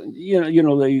one. So,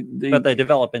 they But they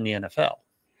develop in the NFL.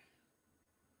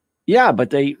 Yeah,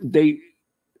 but they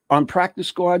on practice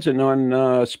squads and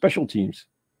on special teams.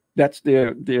 That's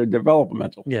their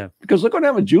developmental. Yeah. Because look what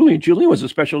happened with Julian. Julian was a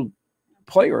special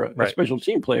player, a special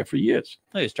team player for years.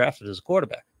 He was drafted as a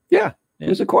quarterback. Yeah, he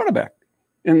was a quarterback.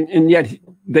 And yet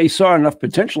they saw enough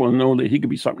potential and know that he could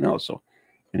be something else. So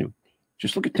anyway,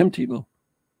 just look at Tim Tebow.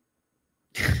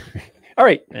 All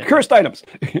right, cursed items.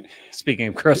 Speaking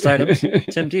of cursed items,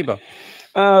 Tim Tebow.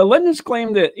 Legends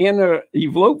claim that Anna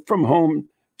eloped from home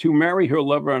to marry her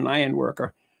lover, an iron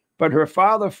worker, but her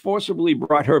father forcibly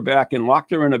brought her back and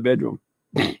locked her in a bedroom.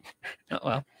 Oh,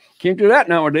 well. Can't do that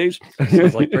nowadays.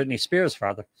 Sounds like Britney Spears'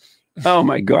 father. Oh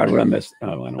my God, what I missed.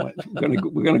 Oh, I know what.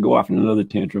 We're gonna go off in another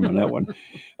tantrum on that one.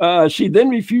 She then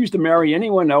refused to marry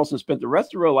anyone else and spent the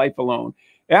rest of her life alone.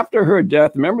 After her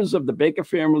death, members of the Baker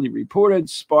family reported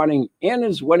spotting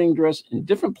Anna's wedding dress in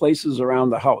different places around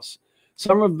the house.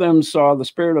 Some of them saw the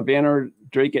spirit of Anna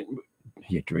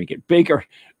Baker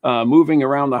moving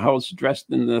around the house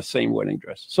dressed in the same wedding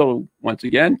dress. So once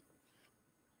again,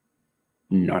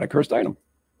 not a cursed item.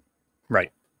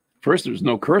 Right. First, there's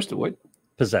no curse to it.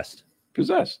 Possessed.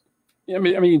 I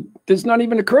mean, there's not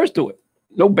even a curse to it.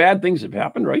 No bad things have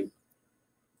happened, right?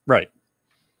 Right.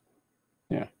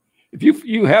 Yeah. If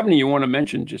you have any you want to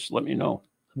mention, just let me know.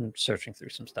 I'm searching through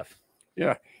some stuff.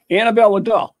 Yeah. Annabelle a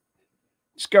doll.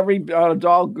 Discovery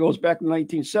doll goes back to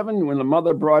 1907 when the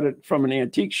mother brought it from an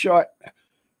antique shop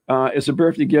as a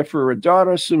birthday gift for her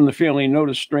daughter. Soon the family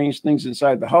noticed strange things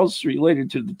inside the house related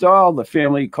to the doll. The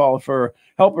family called for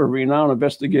help, a renowned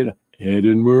investigator,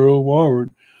 Edinburgh Warren,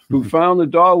 who found the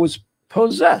doll was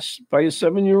possessed by a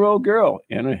 7-year-old girl,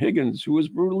 Anna Higgins, who was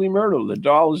brutally murdered. The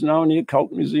doll is now in the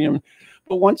occult museum.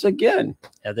 But once again,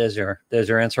 there's your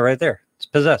answer right there. It's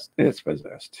possessed. It's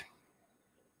possessed.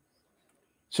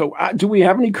 So do we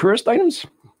have any cursed items?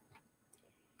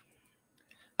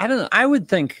 I don't know. I would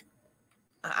think,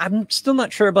 I'm still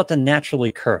not sure about the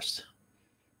naturally cursed.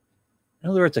 In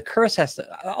other words, a curse has to,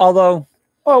 although,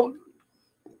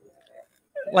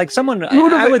 like someone,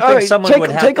 I would think someone would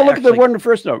have take a look actually, at the one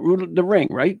first note, the ring,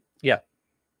 right? Yeah.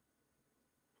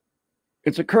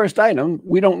 It's a cursed item.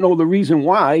 We don't know the reason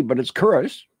why, but it's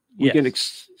cursed. We can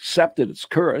accept that it's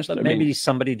cursed. But maybe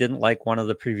somebody didn't like one of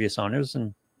the previous owners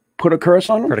and put a curse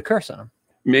on them. Put a curse on them.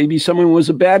 Maybe someone was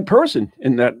a bad person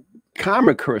and that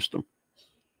karma cursed them.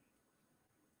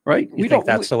 Right? You think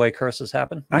that's the way curses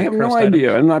happen? I have no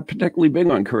idea. I'm not particularly big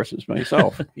on curses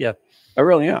myself. Yeah. I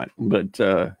really aren't. But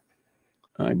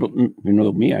I believe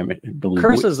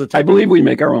curses. I believe we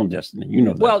make our own destiny. You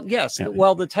know that. Well, yes. Yeah.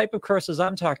 Well, the type of curses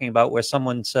I'm talking about, where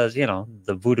someone says,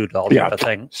 the voodoo doll type of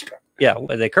thing. Yeah,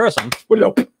 where they curse them.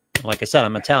 Like I said,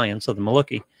 I'm Italian, so the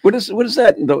Maluki. What is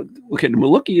that? Okay, the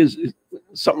Maluki is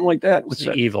something like that. What's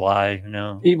that? Evil eye,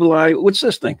 Evil eye. What's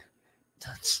this thing?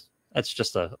 That's That's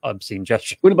just a obscene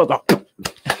gesture. What about the?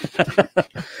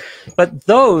 But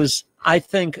those, I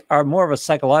think, are more of a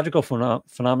psychological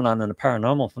phenomenon than a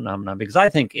paranormal phenomenon, because I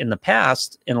think in the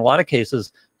past, in a lot of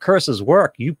cases, curses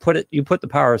work. You put the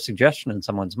power of suggestion in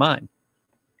someone's mind.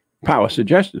 Power of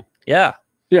suggestion. Yeah.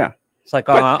 Yeah. It's like,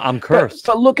 I'm cursed.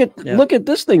 But look at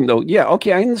this thing though. Yeah,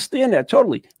 okay, I understand that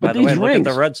totally. But By the these way, rings, look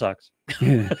at the Red Sox.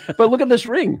 Yeah. But look at this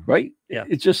ring, right? Yeah.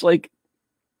 It's just like,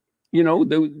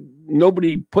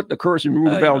 nobody put the curse in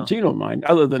Rudy Valentino's mind,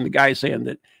 other than the guy saying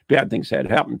that bad things had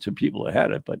happened to people that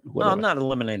had it. But whatever. No, I'm not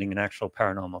eliminating an actual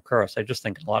paranormal curse. I just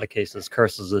think in a lot of cases,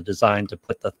 curses are designed to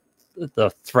put the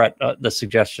threat, the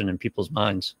suggestion in people's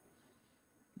minds.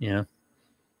 Yeah.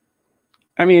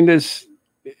 I mean, there's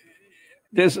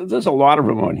a lot of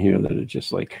them on here that are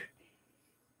just like,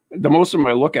 the most of them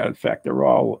I look at, in fact, they're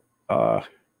all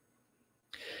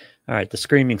all right, the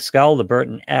Screaming Skull, the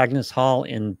Burton Agnes Hall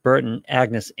in Burton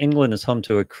Agnes, England, is home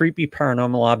to a creepy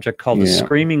paranormal object called the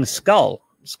Screaming Skull.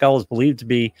 The skull is believed to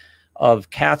be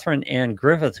of Catherine Ann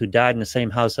Griffith, who died in the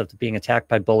same house after being attacked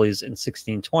by bullies in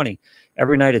 1620.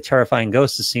 Every night, a terrifying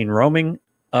ghost is seen roaming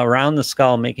around the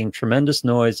skull, making tremendous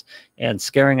noise and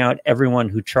scaring out everyone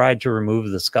who tried to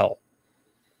remove the skull.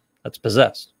 That's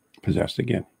possessed. Possessed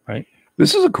again. Right.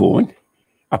 This is a cool one.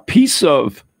 A piece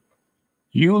of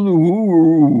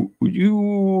you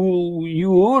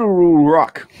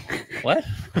rock. What?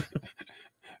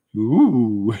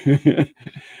 Ooh.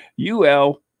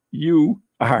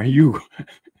 U-L-U-R-U.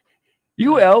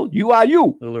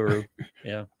 U-L-U-R-U. Uluru.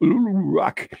 Yeah. Uluru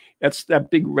Rock. That's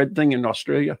that big red thing in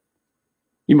Australia.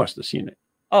 You must have seen it.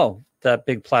 Oh, that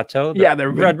big plateau? Yeah, the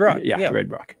Red Rock. Yeah,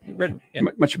 Red Rock. Yeah.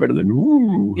 Much better than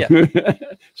ooh. Yeah.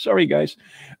 Sorry, guys.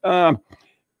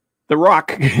 The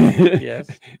Rock Yes.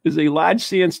 is a large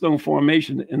sandstone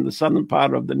formation in the southern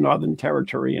part of the Northern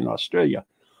Territory in Australia,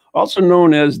 also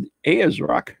known as Ayers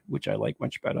Rock, which I like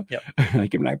much better. Yep.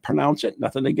 Like when I pronounce it,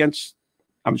 nothing against.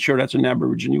 I'm sure that's an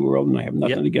Aboriginal world, and I have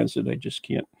nothing against it. I just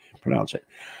can't pronounce it.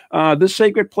 This is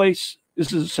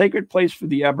a sacred place for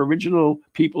the Aboriginal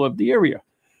people of the area.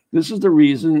 This is the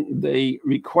reason they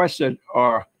requested,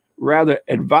 or rather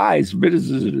advised,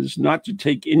 visitors not to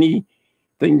take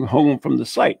anything home from the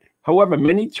site. However,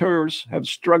 many tourists have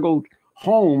smuggled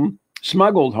home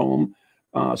small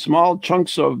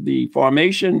chunks of the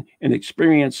formation and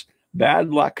experienced bad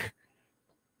luck,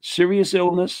 serious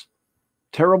illness,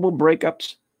 terrible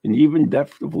breakups, and even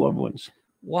death of loved ones.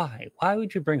 Why? Why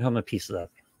would you bring home a piece of that?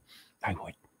 I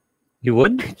would. You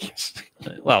would? Yes.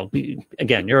 Well,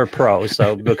 again, you're a pro,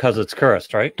 so because it's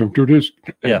cursed, right? Don't do this.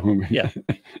 Yeah.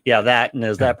 That, and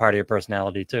there's that part of your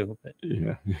personality too. But.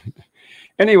 Yeah.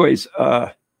 Anyways,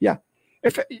 yeah.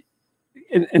 If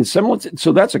and someone,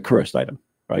 so that's a cursed item,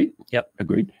 right? Yep.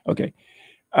 Agreed. Okay.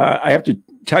 I have to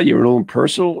tell you an own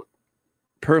personal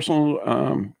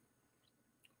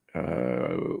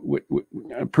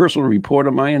report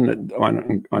of mine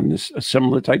on this a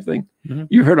similar type thing. Mm-hmm.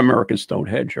 You heard America's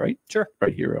Stonehenge, right? Sure.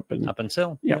 Right here up in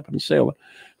Salem. Yeah, up in Salem.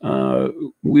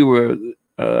 We were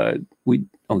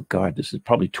oh God, this is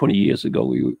probably 20 years ago.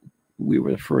 We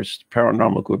were the first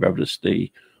paranormal group ever to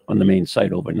stay on the main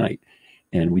site overnight,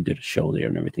 and we did a show there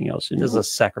and everything else. And there's a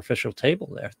sacrificial table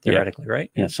there, theoretically,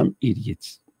 right? Yeah, some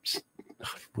idiots,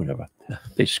 whatever,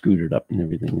 they screwed it up and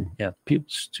everything. Yeah, people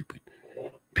stupid.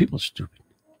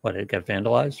 What, it got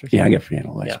vandalized? Or something? Yeah, I got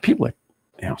vandalized. Yeah. People are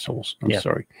assholes. I'm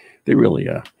sorry. They really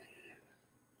are.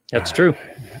 That's true.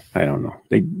 I don't know.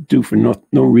 They do for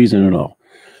no reason at all.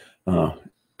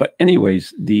 But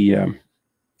anyways,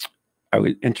 I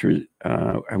was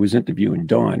interviewing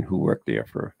Dawn, who worked there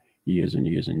for years and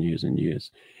years and years and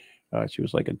years. She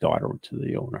was like a daughter to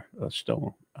the owner,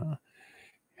 Stone,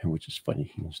 which is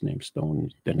funny. His name's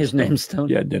Stone. His name's Stone?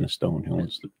 Yeah, Dennis Stone.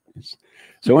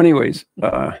 So anyways,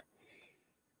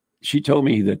 she told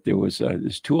me that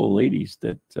there's two old ladies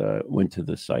that went to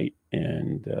the site,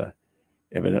 and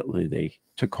evidently they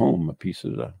took home a piece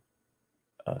of the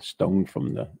stone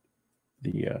from their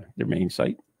main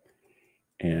site.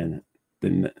 And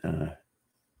then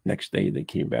next day they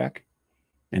came back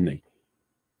and they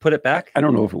put it back. I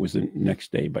don't know if it was the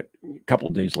next day, but a couple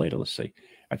of days later, let's say,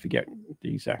 I forget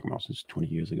the exact amount, since 20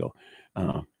 years ago.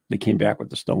 They came back with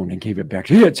the stone and gave it back.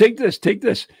 Yeah, take this.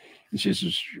 And she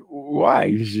says,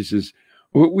 why? She says,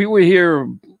 we were here a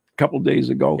couple of days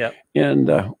ago, and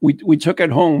we took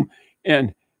it home,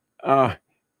 and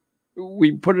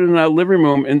we put it in our living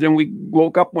room, and then we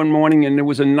woke up one morning and there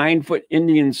was a 9-foot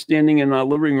Indian standing in our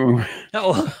living room.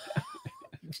 Oh,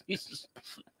 Jesus.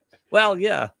 Well,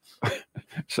 yeah.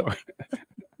 So,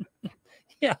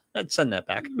 yeah, I'd send that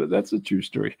back. But that's a true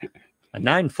story. A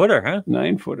 9-footer, huh?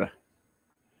 9-footer.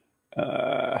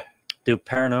 Do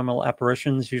paranormal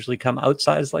apparitions usually come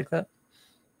outsized like that?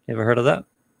 You ever heard of that?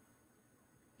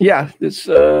 Yeah, this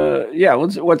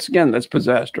once again, that's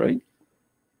possessed, right?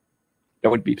 That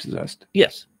would be possessed.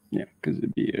 Yes. Yeah, because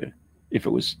it'd be if it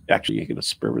was actually a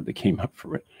spirit that came up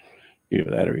for it, either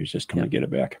that or he's just coming to get it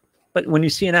back. But when you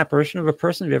see an apparition of a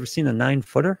person, have you ever seen a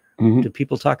 9-footer? Do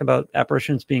people talk about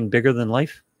apparitions being bigger than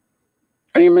life?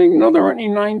 I mean, no, there aren't any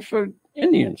 9-foot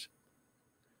Indians.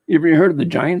 You ever heard of the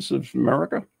Giants of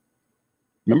America?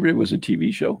 Remember, it was a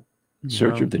TV show,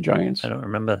 Search of the Giants. I don't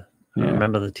remember. I don't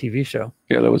remember the TV show.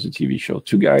 Yeah, that was a TV show.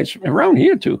 2 guys around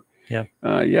here too. Yeah.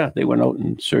 They went out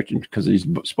and searching because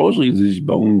supposedly these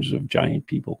bones of giant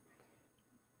people.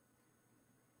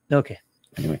 Okay.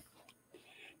 Anyway,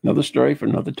 another story for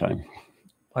another time.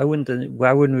 Why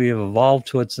wouldn't we have evolved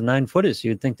towards the 9-footers?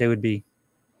 You'd think they would be,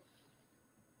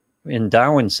 in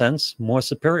Darwin's sense, more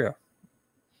superior.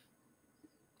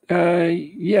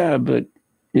 Yeah, but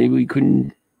maybe we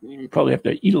couldn't. You probably have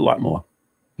to eat a lot more.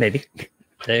 Maybe.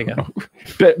 There you go.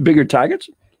 Bigger targets.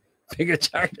 Bigger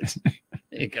targets.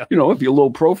 There you go. You know, if you're low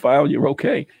profile, you're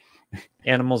okay.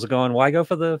 Animals are going, why go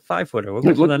for the 5-footer? We'll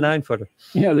go for the 9-footer.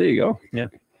 Yeah, there you go. Yeah.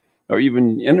 Or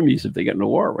even enemies if they get in a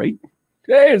war, right?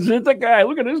 Hey, is it the guy?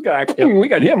 Look at this guy. Yep. We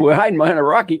got him. We're hiding behind a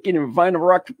rock. He can't even find a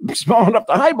rock small enough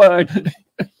to hide behind.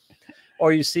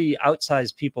 Or you see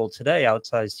outsized people today,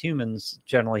 outsized humans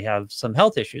generally have some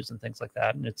health issues and things like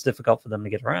that, and it's difficult for them to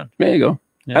get around. There you go.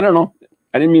 Yeah. I don't know.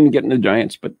 I didn't mean to get into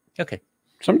giants, but okay.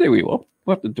 Someday we will.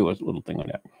 We'll have to do a little thing on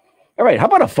that. All right. How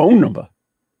about a phone number?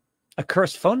 A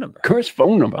cursed phone number. Cursed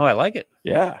phone number. Oh, I like it.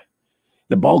 Yeah.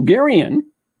 The Bulgarian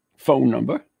phone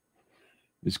number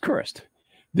is cursed.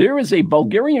 There is a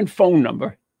Bulgarian phone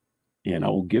number, and I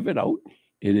will give it out.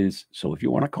 It is, so if you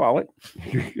want to call it,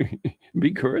 be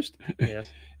cursed. Yes.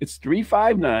 It's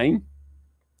 359-888.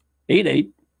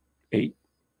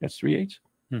 That's 3 8s?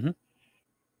 Mm-hmm.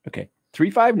 Okay.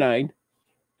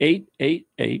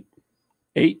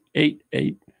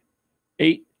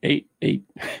 359-888-888-888.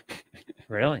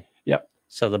 Really? Yep.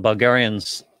 So the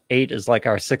Bulgarians' 8 is like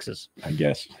our 6s. I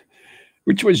guess.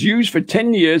 Which was used for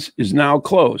 10 years, is now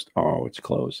closed. Oh, it's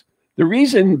closed. The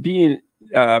reason being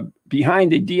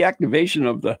behind the deactivation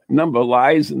of the number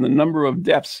lies in the number of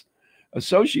deaths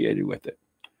associated with it.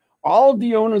 All of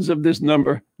the owners of this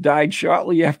number died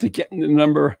shortly after getting the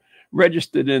number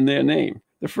registered in their name.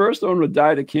 The first owner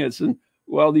died of cancer,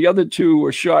 while the other 2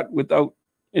 were shot without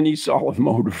any solid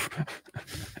motive.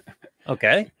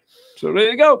 Okay. So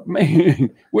there you go.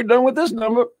 We're done with this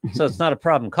number. So it's not a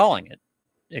problem calling it,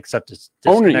 except it's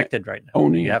disconnected right now.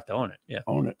 You have to own it. Yeah.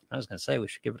 Own it. I was going to say we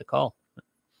should give it a call.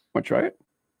 Want to try it?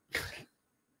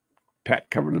 Pat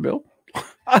covered the bill.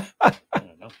 I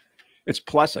don't know. It's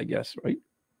plus, I guess, right?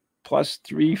 Plus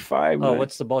 359. Oh,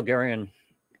 what's the Bulgarian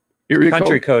area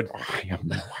country code? Oh, I have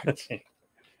no idea.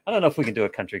 I don't know if we can do a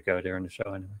country code here in the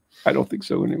show anyway. I don't think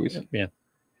so anyways. Yeah.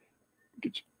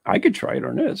 I could try it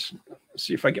on this.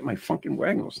 See if I get my funkin'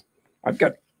 wagons. I've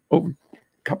got over a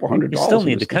couple $100. You still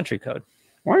need the country code.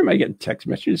 Why am I getting text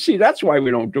messages? See, that's why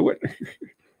we don't do it.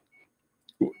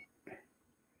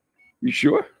 You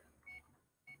sure?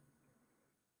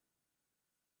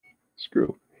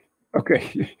 Screw.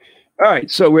 Okay. All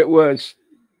right. So it was,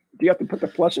 do you have to put the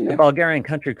plus in there? The Bulgarian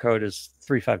country code is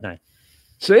 359.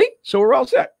 See? So we're all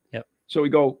set. Yep. So we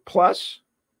go plus.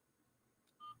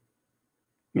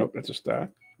 Nope, that's a star.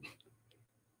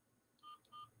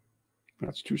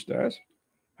 That's 2 stars.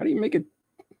 How do you make a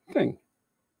thing?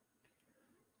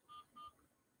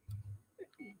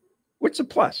 What's a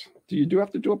plus? Do you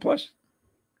have to do a plus?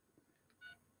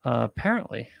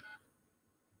 Apparently.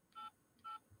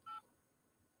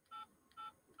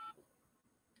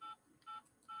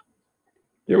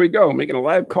 Here we go, making a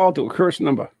live call to a cursed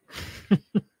number.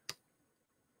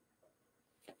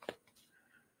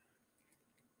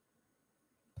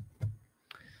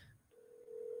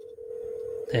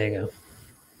 There you go.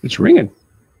 It's ringing.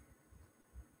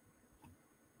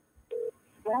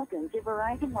 Welcome to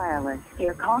Verizon Wireless.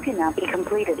 Your call cannot be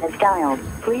completed as dialed.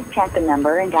 Please check the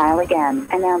number and dial again.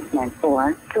 Announcement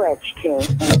or switch to.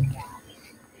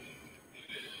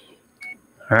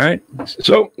 All right.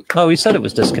 So, oh, we said it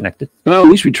was disconnected. Well, at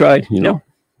least we tried. You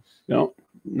know,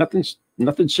 nothing's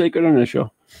sacred on this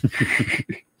show.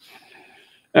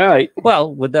 All right.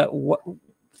 Well, would that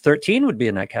 13 would be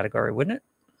in that category, wouldn't it?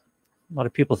 A lot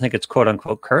of people think it's quote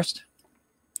unquote cursed,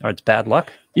 or it's bad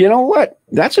luck. You know what?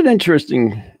 That's an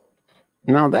interesting.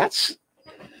 Now that's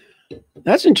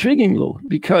intriguing, Lou,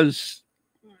 because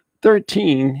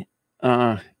 13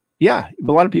 Yeah,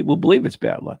 a lot of people believe it's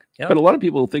bad luck, Yep. but a lot of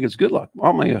people think it's good luck.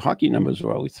 All my hockey numbers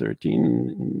are always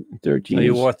 13, 13. So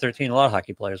you wore 13. A lot of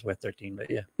hockey players wear 13, but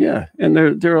yeah. Yeah, and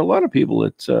there are a lot of people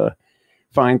that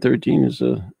find 13 is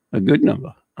a good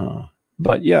number.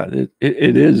 But yeah,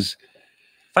 it is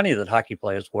Funny that hockey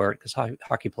players wear it because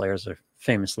hockey players are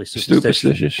famously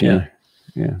superstitious. Yeah.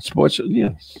 Sports.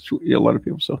 Yeah, a lot of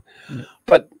people. So, Yeah.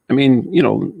 but I mean, you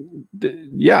know,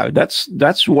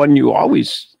 that's one you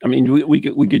always. I mean, we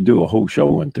could do a whole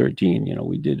show on 13. You know,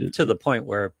 we did it To the point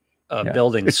where Yeah.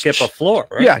 buildings skip a floor,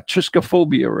 right? Yeah,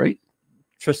 triskaphobia, right?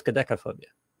 Triskaidekaphobia.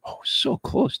 Oh, so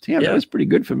close. Damn, Yeah. that was pretty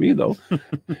good for me though.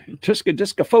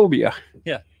 Triskaidekaphobia.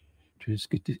 Yeah. I'm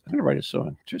gonna write a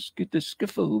song.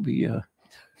 Triskaidekaphobia.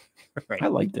 Right. I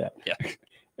like that. Yeah.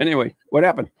 Anyway, what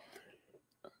happened?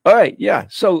 All right, yeah.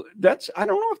 So I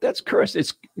don't know if that's cursed.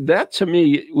 That to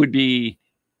me would be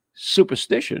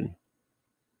superstition.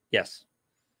 Yes.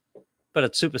 But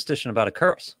it's superstition about a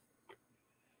curse.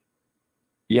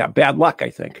 Yeah, bad luck,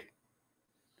 I think.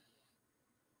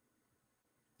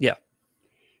 Yeah.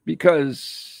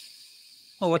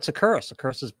 Because Well, what's a curse? A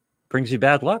curse brings you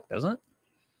bad luck, doesn't it?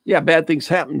 yeah, bad things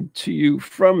happen to you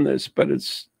from this, but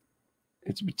it's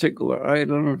a particular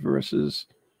item versus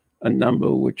a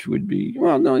number, which would be,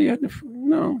 well, no, you had to,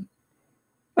 no.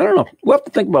 I don't know. We'll have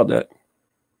to think about that.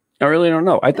 I really don't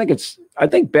know. I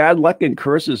think bad luck and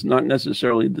curse is not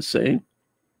necessarily the same.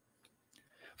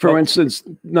 For instance,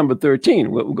 number 13,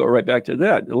 we'll go right back to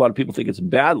that. A lot of people think it's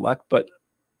bad luck, but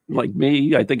like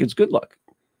me, I think it's good luck.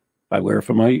 I wear it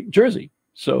for my jersey.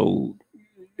 So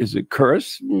is it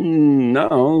curse?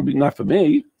 No, not for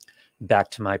me. Back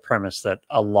to my premise that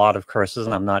a lot of curses,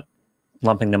 and I'm not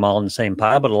lumping them all in the same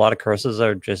pile, but a lot of curses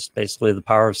are just basically the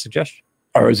power of suggestion.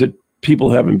 Or is it people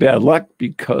having bad luck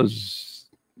because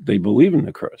they believe in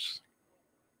the curse?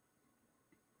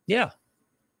 Yeah.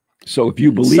 So if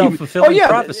you believe, self-fulfilling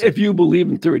prophecy. if you believe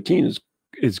in 13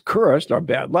 is cursed or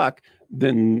bad luck,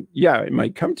 then yeah, it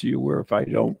might come to you. Where if I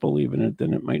don't believe in it,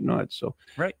 then it might not. So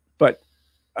right. But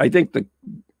I think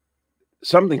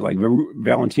something like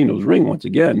Valentino's ring, once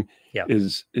again,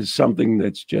 is something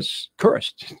that's just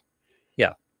cursed.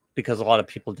 Yeah, because a lot of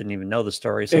people didn't even know the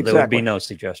story, so there would be no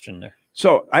suggestion there.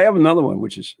 So I have another one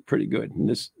which is pretty good, and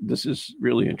this is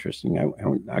really interesting.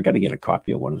 I got to get a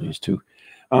copy of one of these too.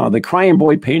 The Crying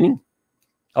Boy painting.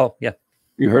 Oh yeah,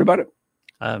 you heard about it?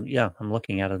 Yeah, I'm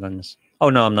looking at it on this. Oh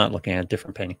no, I'm not looking at a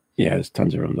different painting. Yeah, there's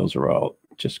tons of them. Those are all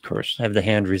just cursed. I have the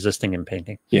hand resisting in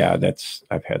painting. Yeah,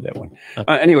 I've had that one.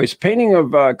 Okay. Anyways, painting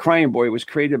of Crying Boy was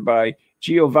created by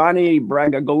Giovanni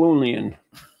Bragolin.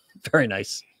 Very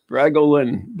nice.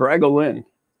 Bragolin.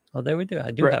 Oh, there we do. I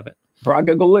do have it.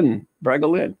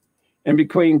 Bragolin, and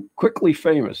became quickly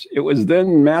famous. It was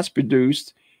then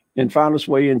mass-produced and found its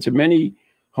way into many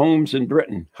homes in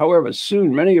Britain. However,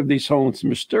 soon many of these homes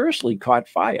mysteriously caught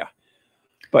fire.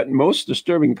 But most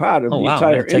disturbing part of the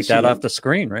entire incident... Take that off the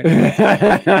screen, right?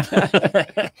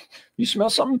 You smell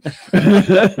something?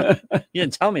 You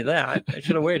didn't tell me that. I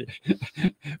should have waited.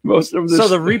 Most of this... So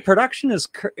the reproduction is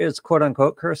quote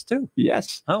unquote cursed too.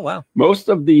 Yes. Oh wow. Most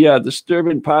of the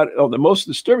disturbing part, or the most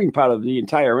disturbing part of the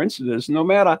entire incident is no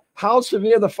matter how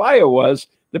severe the fire was,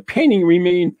 the painting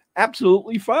remained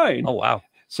absolutely fine. Oh wow.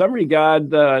 Some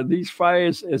regard these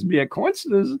fires as mere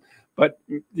coincidence, but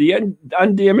the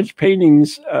undamaged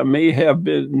paintings may not have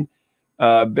been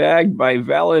bagged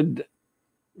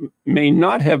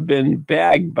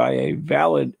by a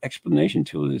valid explanation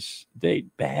to this date.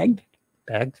 Bagged?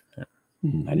 Bagged? Yeah.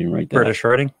 I didn't write that. British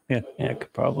writing? Yeah. Yeah,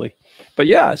 probably. But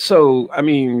yeah, so, I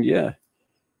mean, yeah.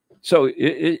 So,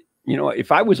 you know,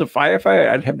 if I was a firefighter,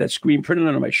 I'd have that screen printed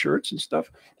on my shirts and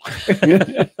stuff.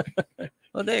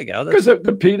 Well, there you go. Because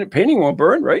the painting won't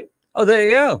burn, right? Oh, there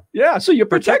you go. Yeah, so you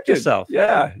protect yourself.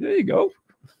 Yeah, there you go.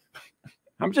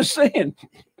 I'm just saying.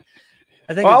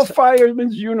 I think all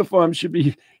firemen's uniforms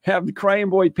should have the Crying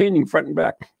Boy painting front and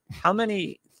back. How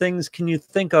many things can you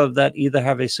think of that either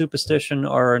have a superstition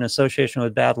or an association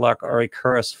with bad luck or a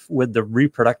curse with the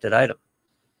reproduced item?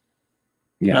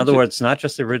 Yeah, in other words, not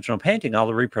just the original painting, all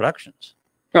the reproductions.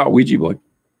 Oh, Ouija board.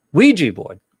 Ouija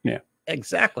board. Yeah.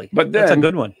 Exactly. But that's a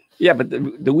good one. Yeah, but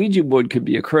the Ouija board could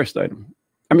be a cursed item.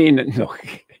 I mean, no,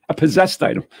 a possessed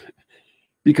item.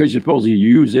 Because you're supposed to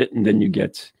use it and then you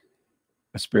get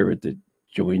a spirit that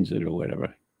joins it or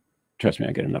whatever. Trust me,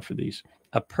 I get enough of these.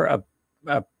 A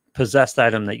possessed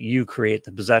item that you create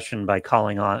the possession by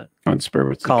calling on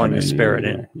spirits. Calling the spirit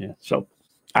in. Yeah. So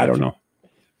I don't know.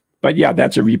 But yeah,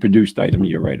 that's a reproduced item.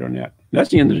 You're right on that. That's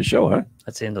the end of the show, huh?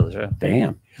 That's the end of the show.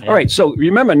 Damn. Yeah. All right. So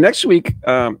remember, next week,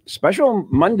 special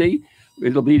Monday,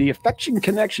 it'll be the Affection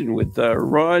Connection with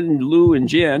Ron, Lou, and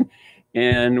Jan.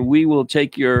 and we will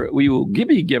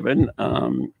be given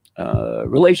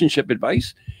relationship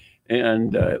advice.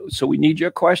 And so we need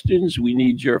your questions. We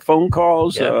need your phone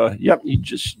calls. You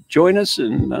just join us,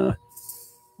 and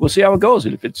we'll see how it goes.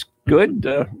 And if it's good,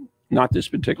 not this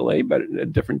particular day, but at a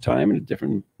different time and a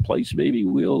different place, maybe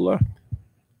we'll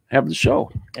have the show.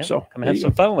 Yeah, so come have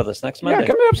some fun with us next Monday. Yeah,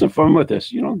 come have some fun with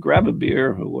us. Grab a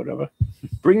beer or whatever.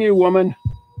 Bring your woman.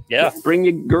 Yeah. Bring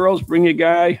your girls. Bring your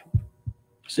guy.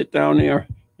 Sit down there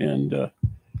and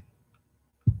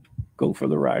go for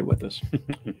the ride with us.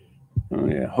 Oh,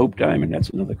 yeah. Hope Diamond. That's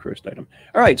another cursed item.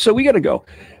 All right. So we got to go.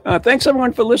 Thanks,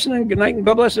 everyone, for listening. Good night and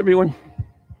God bless everyone.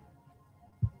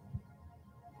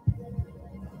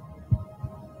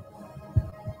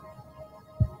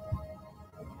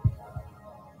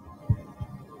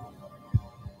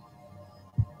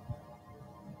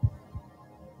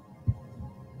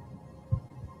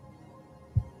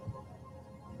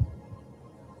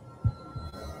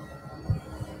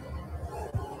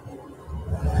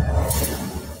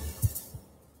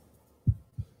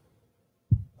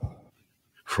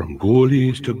 From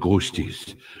goalies to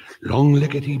ghosties,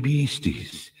 long-leggedy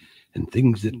beasties, and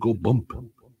things that go bump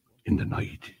in the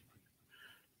night.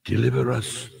 Deliver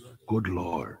us, good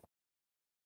Lord.